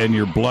layers and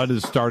your blood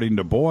is starting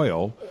to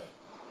boil,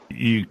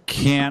 you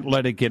can't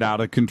let it get out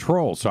of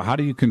control. So how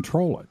do you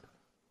control it?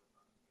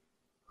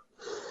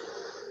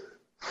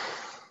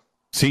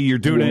 See, you're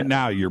doing it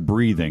now. You're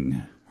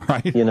breathing,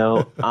 right?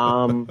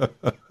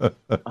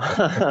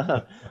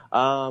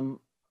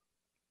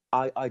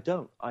 I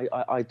don't.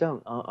 I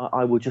don't.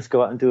 I will just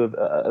go out and do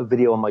a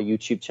video on my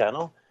YouTube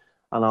channel,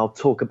 and I'll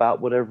talk about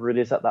whatever it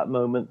is at that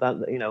moment.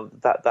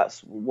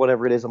 That's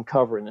whatever it is I'm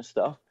covering and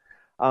stuff.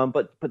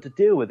 But to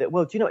deal with it,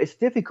 well, it's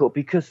difficult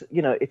because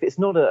if it's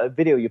not a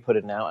video you're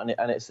putting out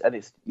and it's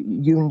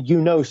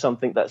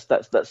something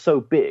that's so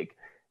big,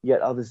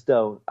 yet others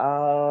don't.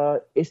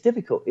 It's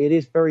difficult. It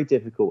is very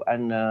difficult,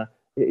 and I've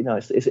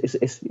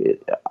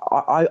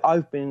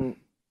been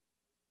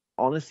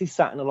honestly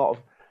sat in a lot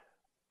of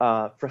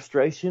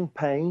frustration,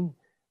 pain,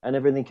 and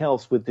everything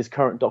else with this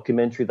current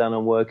documentary that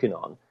I'm working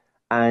on,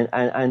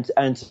 and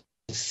to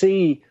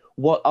see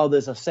what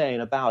others are saying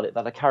about it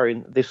that are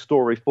carrying this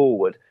story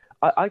forward.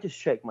 I just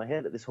shake my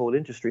head at this whole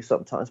industry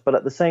sometimes, but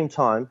at the same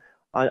time,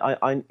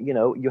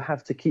 you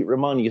have to keep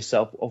reminding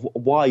yourself of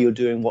why you're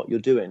doing what you're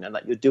doing, and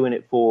that you're doing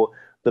it for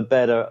the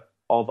better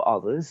of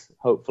others,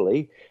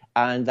 hopefully,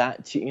 and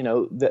that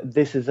that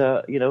this is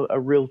a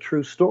real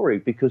true story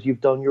because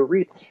you've done your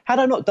Had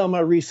I not done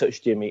my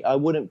research, Jimmy, I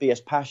wouldn't be as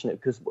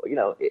passionate because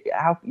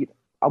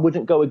I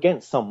wouldn't go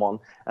against someone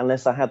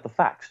unless I had the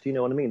facts. Do you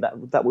know what I mean?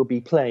 That would be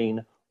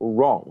plain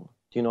wrong.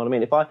 Do you know what I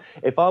mean?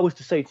 If I was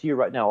to say to you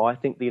right now, I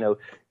think the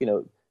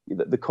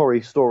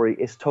Corrie story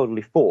is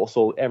totally false,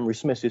 or Emery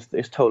Smith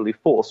is totally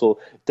false, or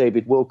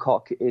David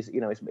Wilcock is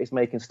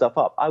making stuff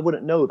up, I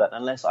wouldn't know that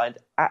unless I'd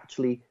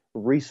actually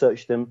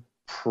researched them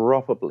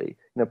properly,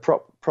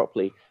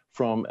 properly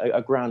from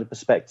a grounded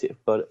perspective.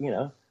 But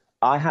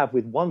I have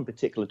with one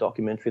particular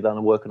documentary that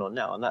I'm working on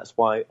now, and that's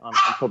why I'm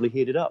probably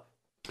heated up.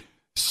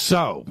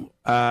 So,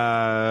 what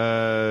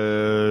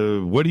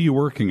are you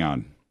working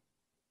on?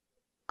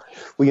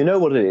 Well, you know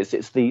what it is.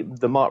 It's the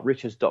Mark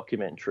Richards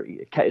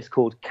documentary. It's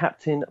called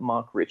Captain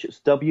Mark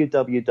Richards.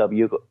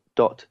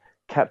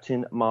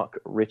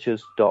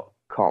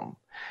 www.captainmarkrichards.com.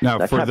 Now,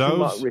 for Captain those,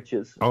 Mark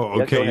Richards.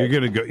 oh, okay, you're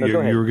gonna go.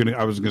 You're gonna.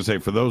 I was gonna say,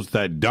 for those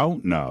that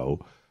don't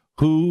know,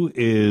 who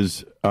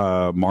is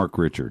Mark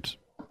Richards?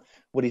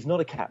 Well, he's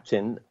not a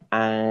captain,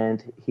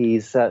 and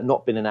he's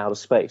not been in outer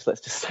space.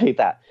 Let's just say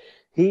that.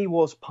 He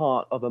was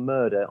part of a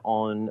murder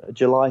on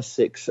July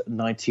 6,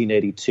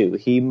 1982.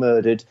 He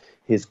murdered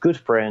his good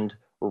friend,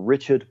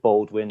 Richard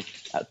Baldwin,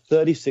 at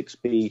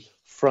 36B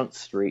Front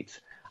Street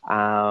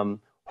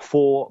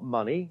for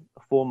money.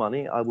 For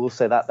money, I will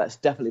say that. That's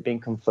definitely been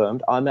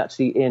confirmed. I'm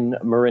actually in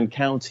Marin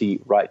County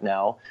right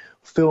now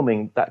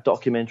filming that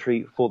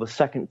documentary for the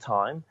second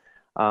time.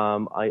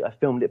 I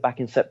filmed it back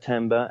in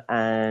September,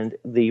 and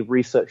the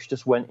research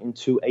just went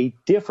into a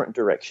different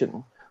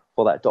direction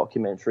for that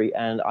documentary,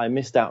 and I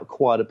missed out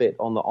quite a bit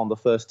on the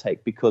first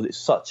take because it's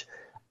such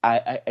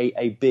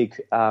a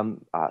big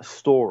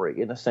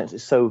story in a sense.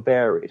 It's so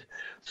varied.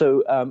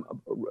 So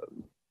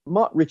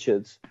Mark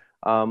Richards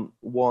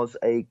was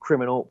a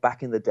criminal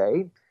back in the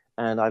day,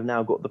 and I've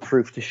now got the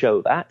proof to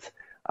show that.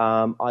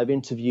 I've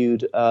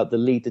interviewed the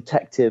lead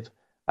detective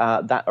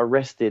that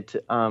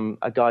arrested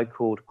a guy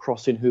called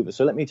Crossin Hoover.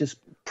 So let me just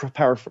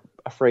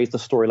paraphrase the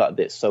story like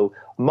this. So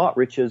Mark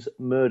Richards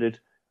murdered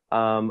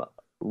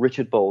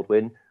Richard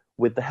Baldwin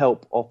with the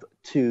help of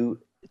two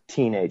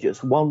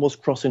teenagers. One was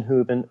Crossin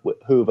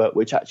Hoover,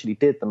 which actually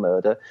did the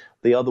murder.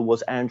 The other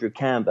was Andrew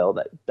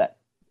Campbell, that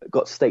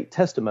got state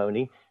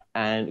testimony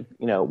and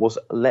was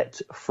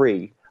let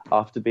free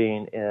after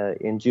being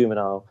in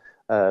juvenile.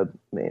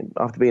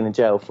 After being in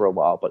jail for a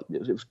while, but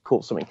it was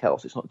called something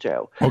else. It's not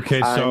jail.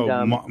 Okay,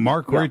 so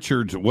Mark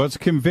Richards was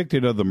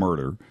convicted of the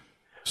murder.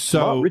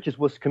 So Mark Richards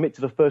was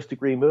convicted of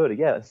first-degree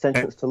murder,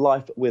 sentenced to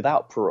life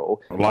without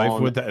parole in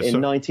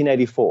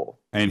 1984.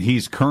 And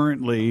he's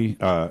currently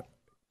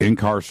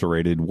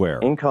incarcerated where?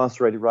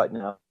 Incarcerated right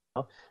now.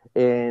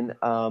 He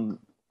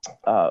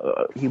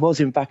was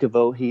in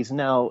Vacaville. He's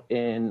now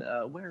in,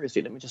 where is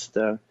he? Let me just...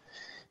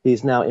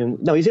 He's in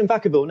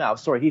Vacaville now.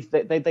 Sorry,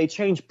 they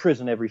change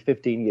prison every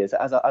 15 years.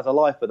 As a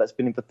lifer that's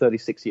been in for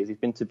 36 years, he's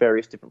been to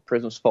various different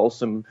prisons,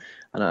 Folsom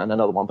and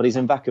another one. But he's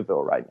in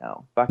Vacaville right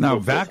now.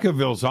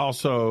 Vacaville's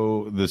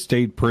also the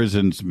state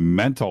prison's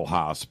mental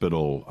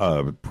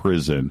hospital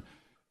prison.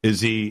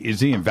 Is he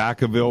in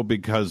Vacaville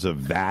because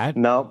of that?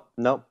 No.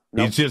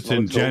 He's just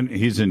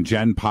he's in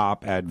Gen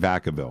Pop at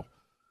Vacaville.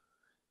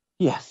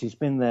 Yes, he's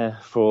been there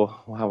for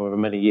however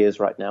many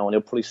years right now, and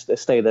he'll probably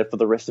stay there for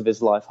the rest of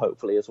his life,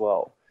 hopefully, as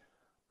well.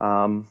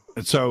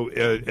 So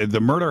the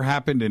murder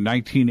happened in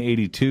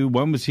 1982.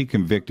 When was he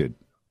convicted?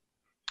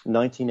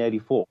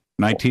 1984.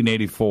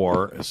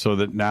 1984. So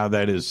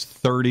that is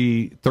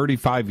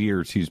 35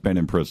 years he's been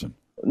in prison.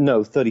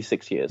 No,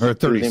 36 years. Or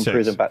 36. He was in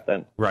prison back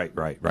then. Right.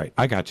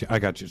 I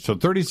got you. So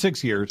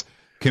 36 years,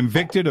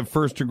 convicted of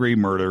first-degree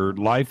murder,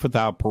 life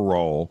without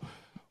parole.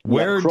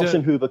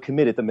 Crossin Hoover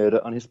committed the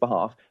murder on his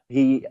behalf.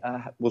 He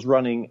was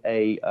running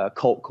a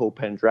cult called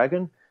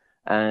Pendragon,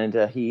 and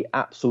he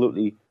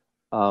absolutely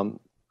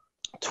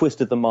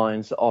twisted the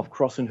minds of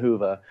Crossin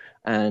Hoover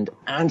and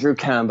Andrew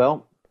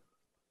Campbell.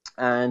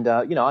 And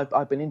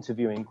I've been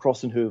interviewing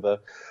Crossin Hoover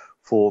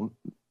for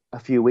a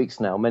few weeks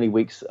now, many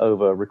weeks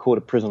over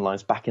recorded prison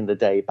lines back in the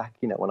day,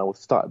 when I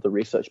started the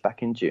research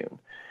back in June.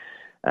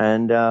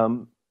 And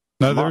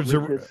Now,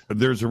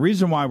 there's a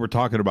reason why we're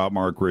talking about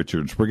Mark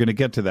Richards. We're going to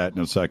get to that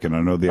in a second.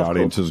 I know the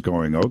audience is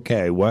going,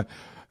 okay, what?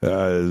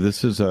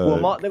 This is a...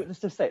 Well, let's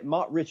just say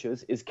Mark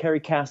Richards is Kerry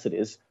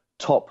Cassidy's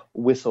top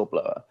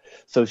whistleblower.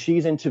 So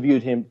she's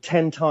interviewed him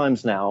 10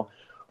 times now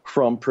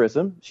from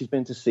prison. She's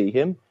been to see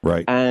him.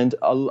 Right. And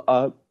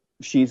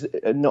she's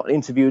not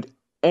interviewed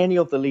any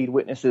of the lead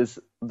witnesses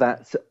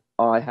that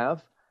I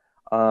have.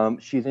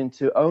 She's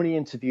only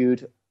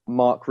interviewed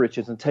Mark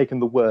Richards and taken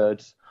the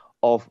words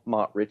of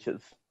Mark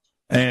Richards.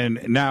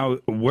 And now,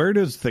 where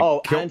does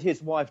the... and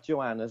his wife,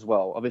 Joanne, as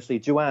well. Obviously,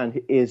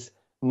 Joanne is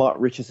Mark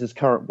Richards'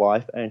 current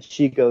wife, and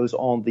she goes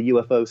on the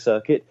UFO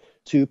circuit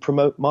to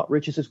promote Mark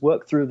Richards'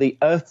 work through the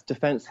Earth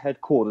Defense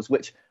Headquarters,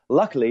 which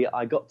luckily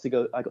I got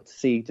to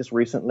see just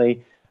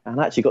recently, and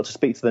actually got to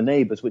speak to the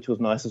neighbors, which was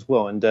nice as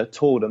well, and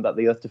told them that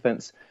the Earth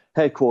Defense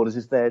Headquarters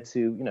is there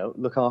to,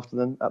 look after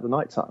them at the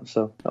nighttime.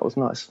 So that was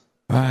nice.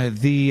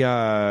 The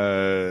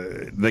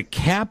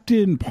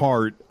captain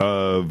part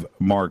of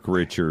Mark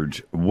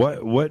Richards, what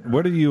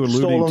are you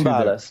alluding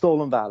to?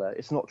 Stolen valor.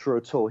 It's not true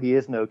at all. He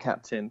is no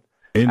captain.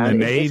 In the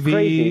Navy? It's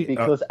crazy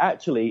because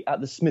actually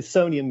at the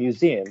Smithsonian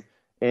Museum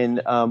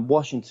in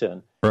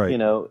Washington,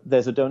 right.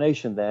 There's a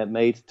donation there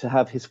made to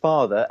have his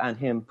father and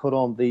him put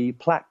on the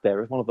plaque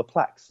there as one of the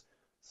plaques.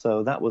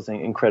 So that was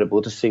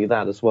incredible to see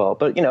that as well.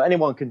 But,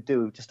 anyone can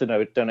do just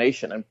a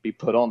donation and be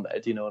put on there.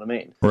 Do you know what I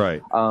mean?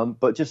 Right.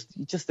 But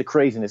just the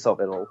craziness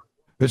of it all.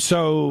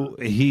 So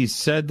he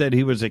said that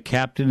he was a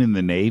captain in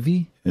the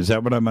Navy? Is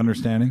that what I'm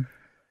understanding?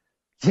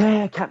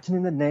 Yeah, captain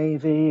in the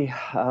Navy.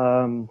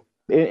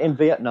 In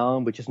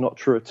Vietnam, which is not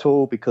true at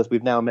all because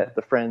we've now met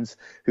the friends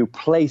who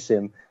place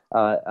him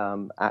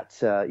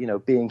at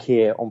being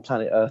here on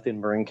planet Earth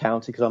in Marin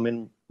County, because I'm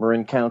in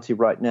Marin County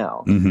right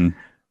now. Mm-hmm.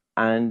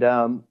 And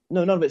no,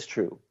 none of it's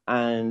true.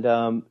 And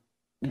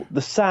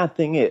the sad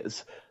thing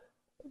is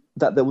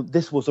that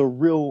this was a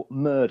real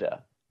murder.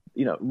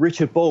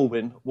 Richard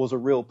Baldwin was a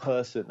real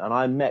person, and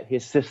I met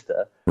his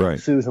sister, right.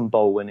 Susan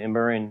Baldwin,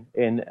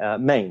 in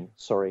Maine.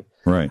 Sorry.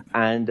 Right.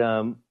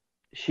 And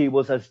she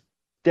was as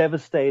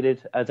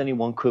devastated as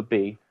anyone could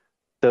be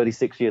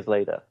 36 years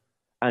later.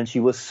 And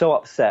she was so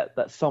upset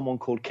that someone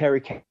called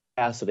Kerry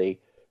Cassidy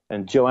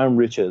and Joanne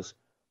Richards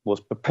was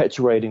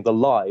perpetuating the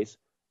lies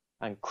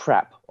and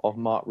crap of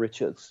Mark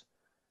Richards.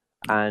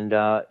 And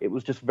it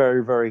was just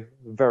very, very,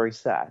 very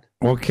sad.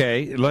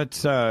 Okay, let's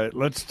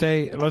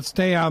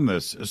stay on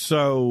this.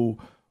 So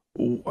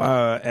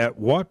at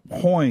what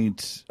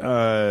point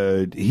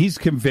he's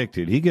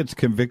convicted? He gets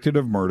convicted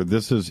of murder.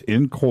 This is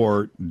in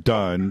court,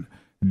 done,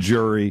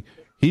 jury.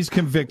 He's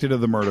convicted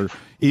of the murder,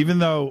 even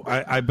though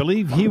I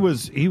believe he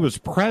was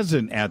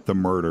present at the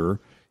murder.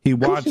 He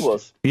watched. He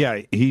was.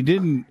 Yeah, he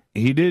didn't.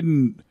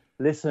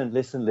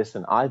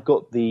 Listen.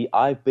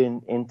 I've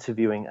been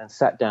interviewing and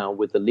sat down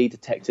with the lead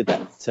detective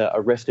that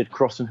arrested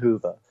Cross and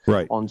Hoover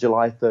on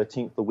July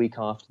 13th, the week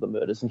after the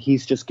murders, and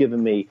he's just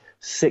given me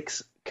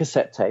 6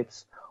 cassette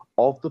tapes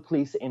of the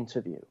police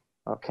interview.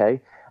 Okay,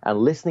 and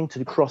listening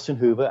to Cross and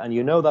Hoover, and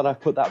that I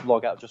put that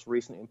vlog out just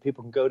recently, and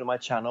people can go to my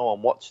channel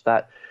and watch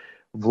that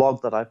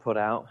vlog that I put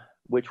out,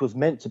 which was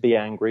meant to be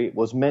angry. It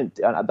was meant,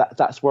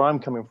 that's where I'm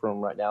coming from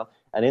right now.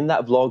 And in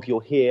that vlog, you'll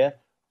hear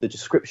the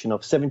description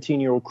of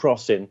 17-year-old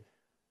Crossin,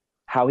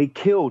 how he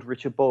killed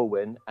Richard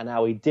Baldwin, and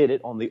how he did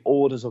it on the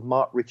orders of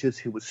Mark Richards,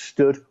 who was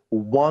stood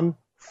 1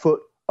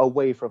 foot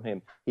away from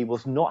him. He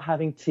was not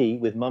having tea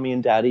with Mummy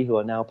and Daddy, who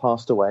are now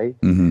passed away.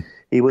 Mm-hmm.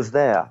 He was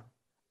there.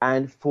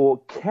 And for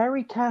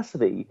Kerry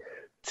Cassidy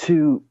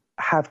to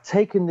have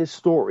taken this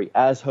story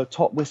as her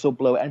top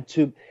whistleblower and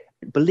to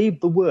believe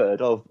the word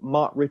of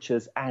Mark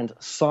Richards and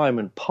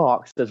Simon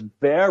Parks as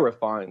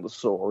verifying the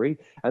story,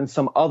 and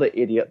some other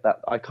idiot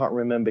that I can't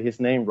remember his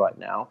name right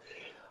now.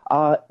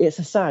 It's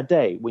a sad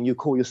day when you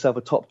call yourself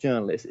a top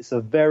journalist. It's a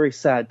very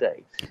sad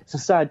day. It's a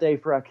sad day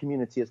for our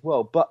community as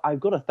well. But I've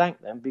got to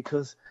thank them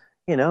because,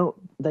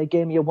 they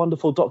gave me a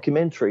wonderful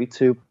documentary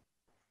to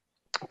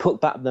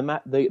put back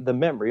the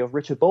memory of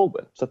Richard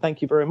Baldwin. So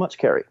thank you very much,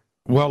 Kerry.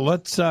 Well,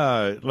 let's.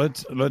 I want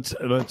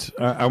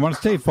to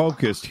stay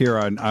focused here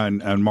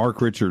on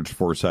Mark Richards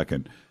for a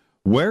second.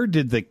 Where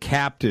did the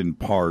captain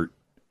part?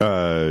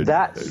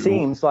 That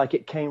seems like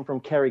it came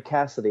from Kerry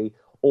Cassidy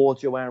or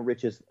Joanne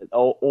Richards,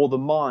 or the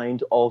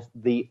mind of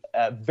the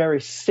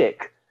very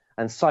sick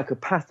and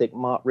psychopathic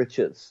Mark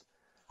Richards.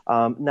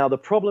 Now, the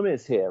problem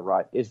is here,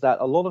 right, is that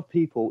a lot of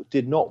people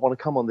did not want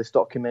to come on this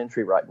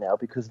documentary right now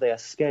because they are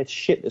scared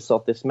shitless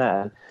of this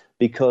man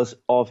because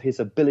of his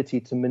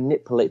ability to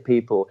manipulate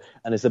people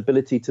and his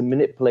ability to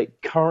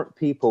manipulate current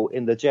people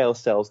in the jail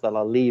cells that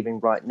are leaving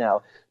right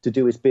now to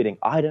do his bidding.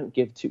 I don't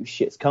give 2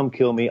 shits. Come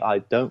kill me. I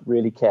don't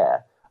really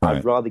care. Right.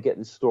 I'd rather get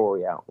this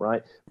story out,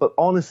 right? But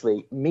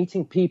honestly,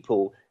 meeting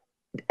people,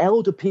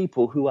 elder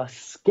people who are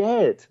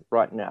scared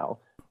right now,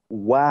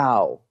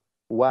 wow,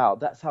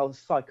 that's how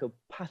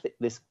psychopathic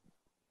this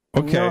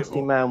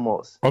nasty man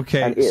was.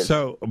 Okay,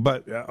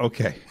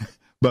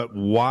 but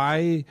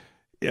why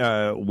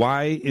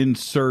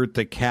insert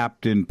the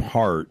captain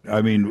part?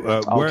 I mean,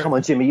 come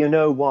on, Jimmy. You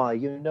know why?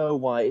 You know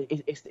why?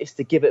 It's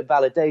to give it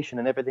validation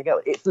and everything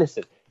else.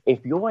 Listen.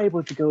 If you're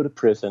able to go to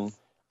prison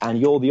and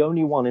you're the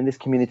only one in this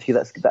community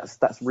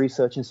that's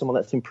researching someone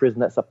that's in prison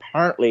that's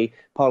apparently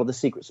part of the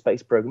secret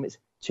space program, it's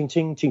ching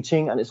ching ching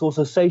ching, and it's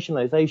also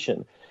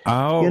sensationalization.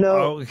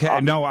 Oh, okay.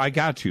 No, I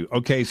got you.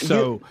 Okay,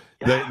 so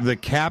the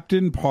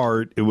captain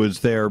part, it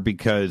was there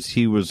because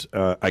he was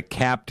a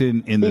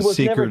captain in the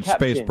secret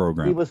space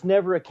program. He was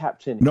never a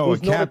captain. No,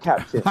 He's not a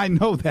captain. I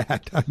know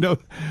that. I know.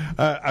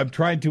 I'm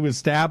trying to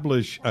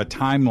establish a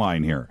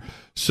timeline here.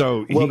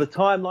 So, the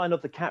timeline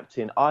of the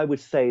captain, I would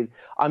say,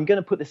 I'm going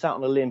to put this out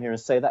on a limb here and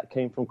say that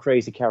came from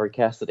Crazy Carrie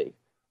Cassidy.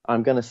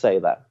 I'm going to say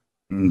that.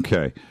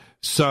 Okay.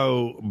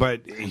 So,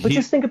 but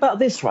just think about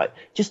this, right?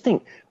 Just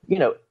think,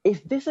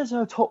 if this is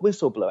her top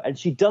whistleblower and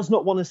she does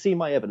not want to see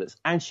my evidence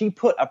and she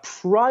put a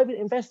private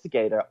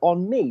investigator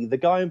on me, the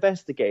guy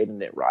investigating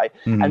it, right?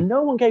 Mm-hmm. And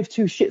no one gave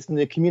two shits in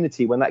the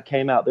community when that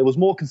came out. There was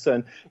more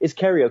concern. Is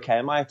Kerry okay?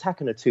 Am I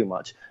attacking her too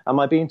much? Am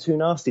I being too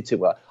nasty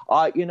to her?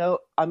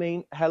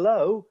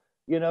 Hello?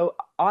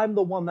 I'm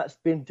the one that's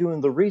been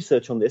doing the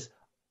research on this,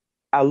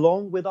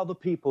 along with other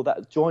people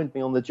that joined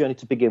me on the journey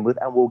to begin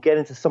with, and we'll get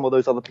into some of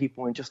those other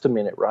people in just a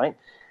minute, right?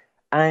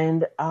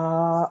 And,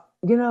 and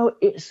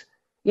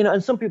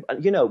some people,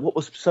 what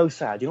was so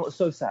sad? What's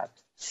so sad?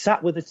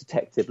 Sat with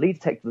a lead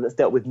detective that's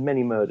dealt with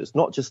many murders,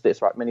 not just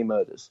this, right? Many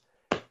murders.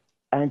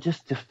 And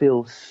just to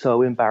feel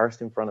so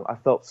embarrassed in front of him. I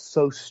felt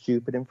so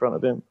stupid in front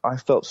of him. I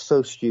felt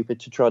so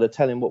stupid to try to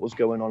tell him what was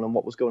going on and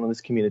what was going on in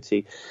this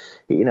community.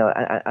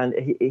 And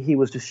he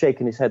was just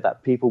shaking his head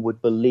that people would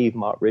believe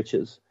Mark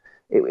Richards.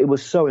 It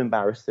was so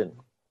embarrassing.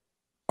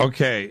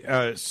 Okay,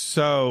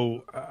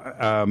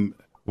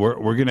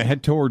 we're going to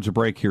head towards a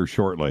break here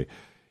shortly.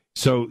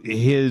 So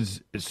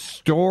his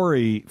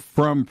story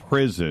from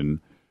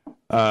prison,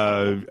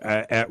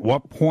 at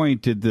what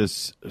point did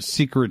this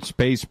secret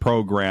space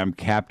program,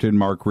 Captain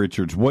Mark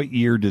Richards, what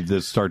year did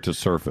this start to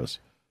surface?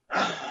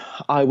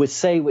 I would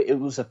say it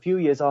was a few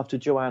years after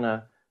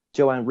Joanne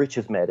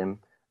Richards met him,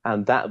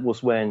 and that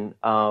was when,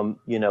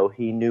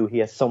 he knew he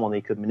had someone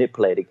he could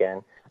manipulate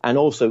again. And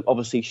also,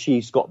 obviously,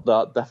 she's got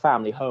the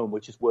family home,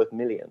 which is worth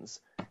millions.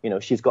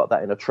 She's got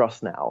that in a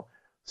trust now.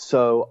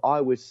 So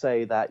I would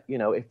say that,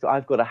 if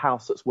I've got a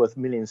house that's worth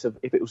millions,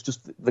 if it was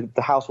just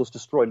the house was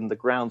destroyed and the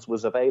grounds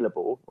was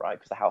available, right,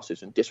 because the house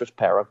is in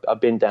disrepair,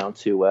 I've been down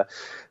to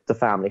the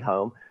family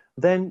home,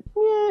 then,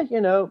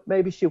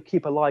 maybe she'll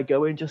keep a lie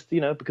going just,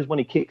 because when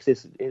he kicks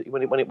this,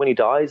 when he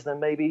dies,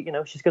 then maybe,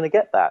 she's going to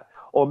get that.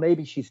 Or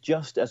maybe she's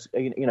just as,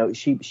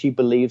 she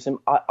believes him.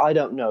 I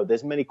don't know.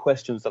 There's many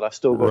questions that I've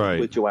still got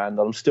with Joanne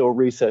that I'm still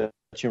researching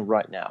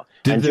right now.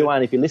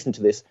 Joanne, if you listen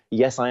to this,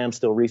 yes, I am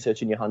still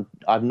researching you, hon.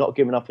 I've not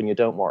given up on you.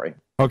 Don't worry.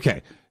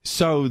 Okay.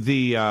 So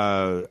the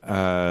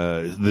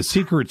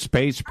secret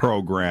space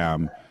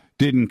program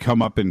didn't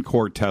come up in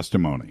court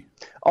testimony.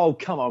 Oh,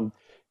 come on.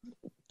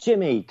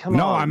 Jimmy, come on.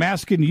 No, I'm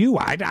asking you.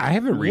 I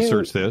haven't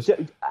researched this.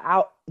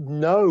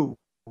 No.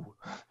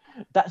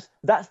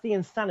 That's the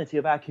insanity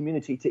of our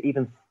community to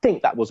even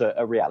think that was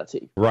a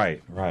reality.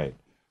 Right.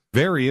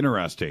 Very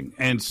interesting.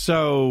 And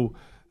so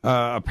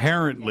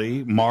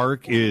apparently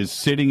Mark is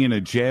sitting in a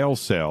jail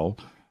cell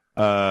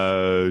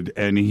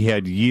and he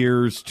had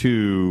years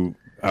to...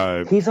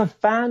 he's a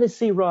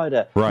fantasy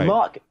writer. Right.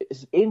 Mark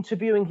is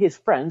interviewing his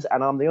friends,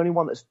 and I'm the only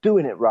one that's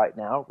doing it right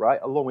now,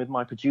 right, along with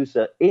my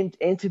producer,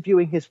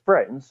 interviewing his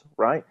friends,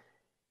 right?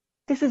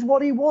 This is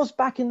what he was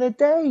back in the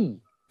day.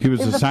 He was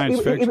a science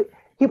fiction...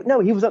 He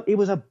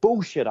was a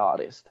bullshit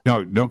artist.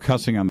 No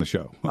cussing on the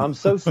show. I'm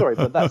so sorry,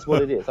 but that's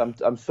what it is.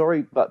 I'm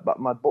sorry, but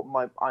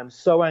I'm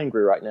so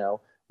angry right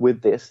now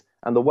with this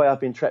and the way I've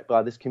been treated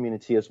by this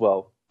community as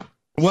well.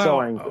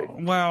 So angry.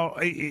 Well,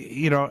 I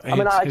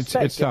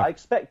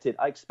expected.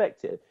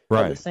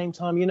 Right. At the same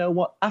time, you know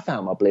what? I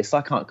found my bliss.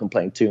 I can't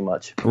complain too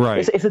much.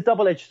 Right. It's a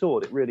double-edged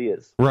sword. It really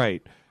is.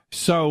 Right.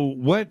 So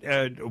what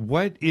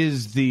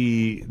is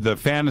the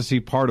fantasy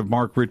part of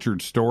Mark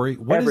Richards' story?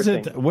 What Everything.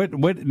 is it? What?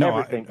 No,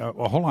 Everything.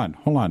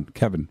 Hold on,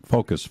 Kevin.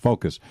 Focus.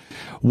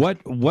 What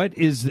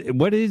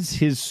is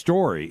his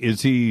story?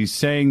 Is he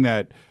saying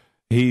that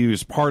he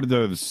was part of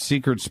the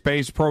secret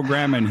space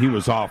program and he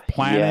was off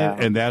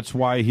planet and that's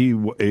why he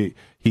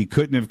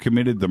couldn't have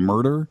committed the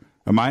murder?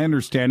 Am I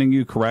understanding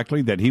you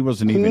correctly that he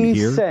wasn't even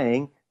here? He's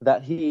saying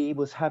that he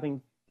was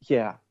having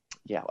Yeah,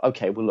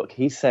 okay, well, look,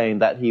 he's saying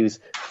that he was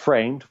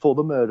framed for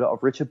the murder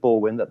of Richard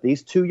Baldwin, that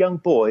these two young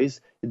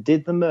boys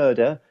did the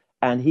murder,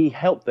 and he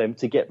helped them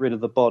to get rid of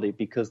the body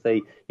because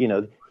they,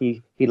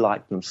 he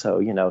liked them,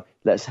 so,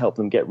 let's help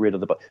them get rid of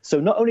the body.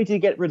 So not only did he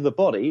get rid of the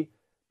body,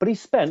 but he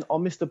spent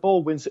on Mr.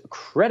 Baldwin's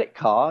credit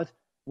card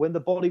when the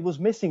body was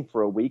missing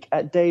for a week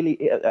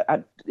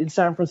in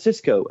San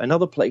Francisco and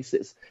other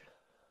places.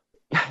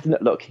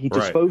 Look, he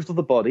disposed of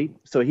the body,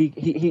 so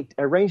he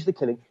arranged the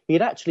killing. He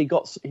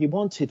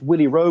wanted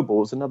Willie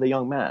Robles, another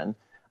young man,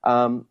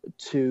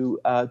 to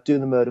do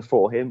the murder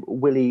for him.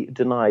 Willie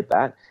denied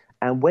that.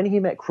 And when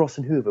he met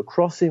Crossan Hoover,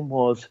 Crossan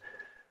was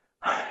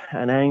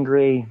an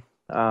angry,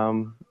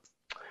 a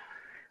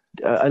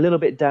little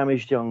bit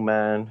damaged young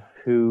man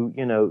who,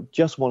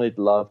 just wanted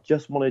love,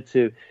 just wanted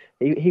to.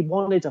 He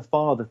wanted a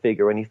father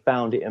figure, and he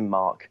found it in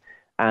Mark.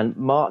 And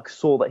Mark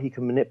saw that he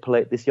could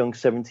manipulate this young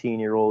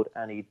 17-year-old,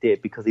 and he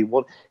did, because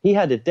he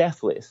had a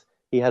death list.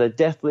 He had a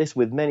death list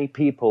with many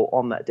people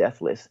on that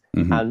death list,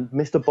 and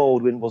Mr.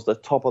 Baldwin was the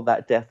top of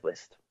that death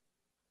list.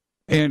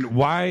 And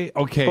why?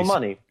 Okay, for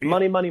money.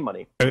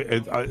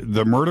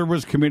 The murder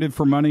was committed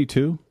for money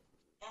too?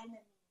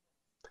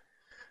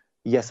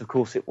 Yes, of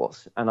course it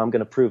was, and I'm going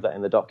to prove that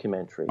in the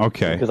documentary.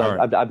 Okay, because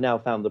I've now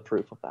found the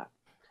proof of that.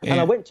 And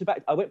I went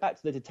back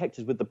to the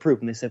detectives with the proof,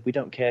 and they said, "We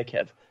don't care,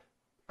 Kev.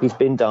 He's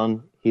been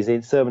done. He's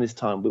in serving his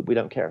time. We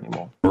don't care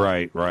anymore."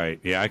 Right.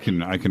 Yeah, I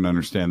can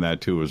understand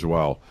that too as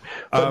well.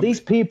 But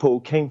these people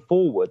came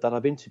forward that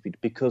I've interviewed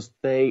because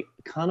they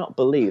cannot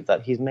believe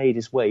that he's made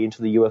his way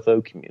into the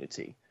UFO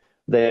community.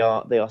 They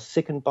are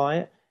sickened by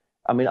it.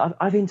 I mean,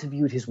 I've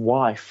interviewed his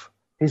wife.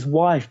 His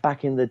wife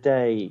back in the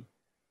day.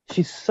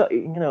 She's so,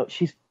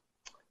 she's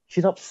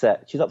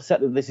upset. She's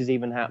upset that this is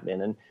even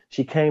happening, and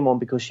she came on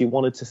because she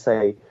wanted to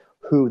say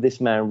who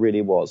this man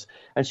really was.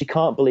 And she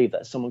can't believe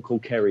that someone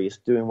called Kerry is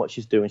doing what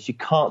she's doing. She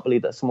can't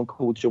believe that someone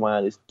called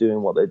Joanne is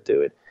doing what they're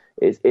doing.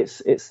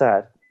 It's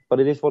sad, but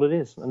it is what it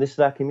is, and this is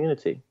our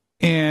community.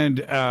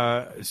 And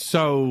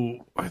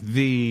so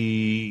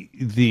this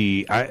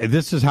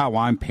is how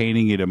I'm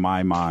painting it in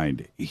my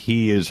mind.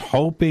 He is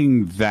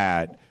hoping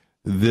that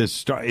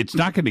it's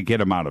not going to get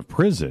him out of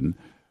prison.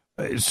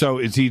 So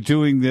is he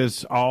doing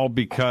this all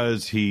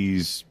because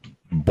he's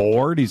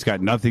bored? He's got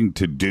nothing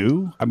to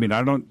do? I mean,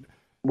 I don't...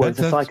 Well, he's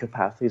a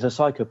psychopath. He's a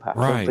psychopath.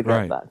 Don't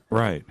forget that.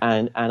 Right.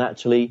 And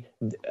actually,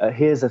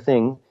 here's the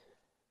thing.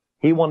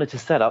 He wanted to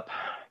set up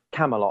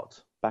Camelot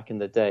back in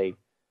the day.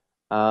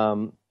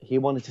 He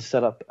wanted to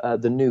set up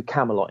the new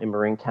Camelot in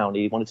Marin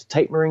County. He wanted to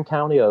take Marin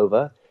County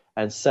over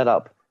and set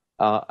up.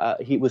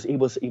 He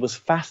was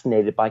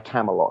fascinated by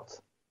Camelot.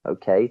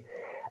 Okay.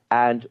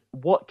 And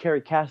what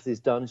Kerry Cassidy's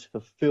done is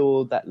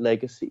fulfilled that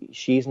legacy.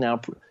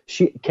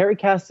 Kerry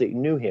Cassidy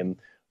knew him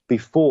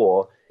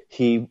before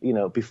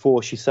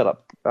before she set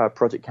up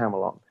Project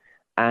Camelot.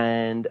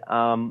 And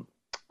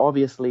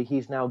obviously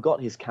he's now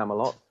got his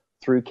Camelot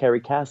through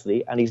Kerry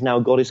Cassidy, and he's now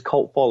got his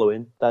cult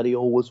following that he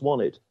always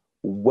wanted.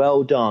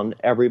 Well done,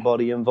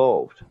 everybody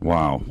involved.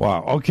 Wow.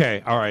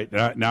 Okay, all right.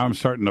 Now I'm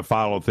starting to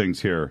follow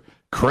things here.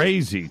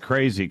 Crazy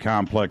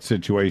complex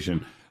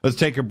situation. Let's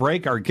take a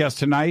break. Our guest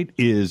tonight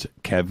is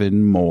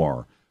Kevin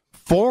Moore,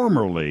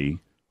 formerly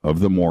of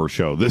The Moore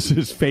Show. This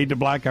is Fade to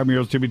Black. I'm your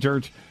host, Jimmy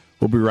Church.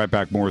 We'll be right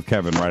back. More with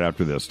Kevin right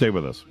after this. Stay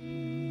with us.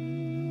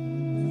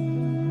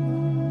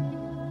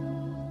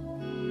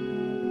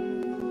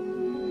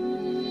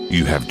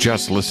 You have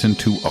just listened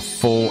to a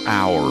full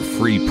hour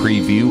free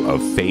preview of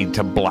Fade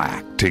to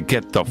Black. To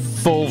get the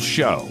full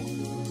show,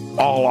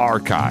 all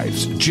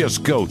archives,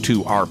 just go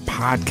to our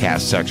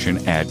podcast section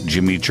at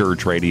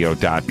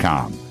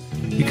jimmychurchradio.com.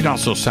 You can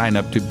also sign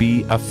up to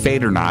be a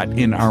Fadernaut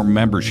in our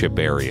membership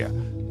area,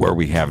 where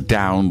we have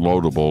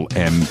downloadable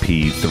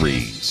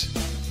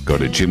MP3s. Go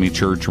to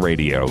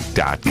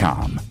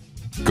jimmychurchradio.com.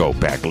 Go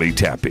Beckley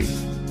Tepe.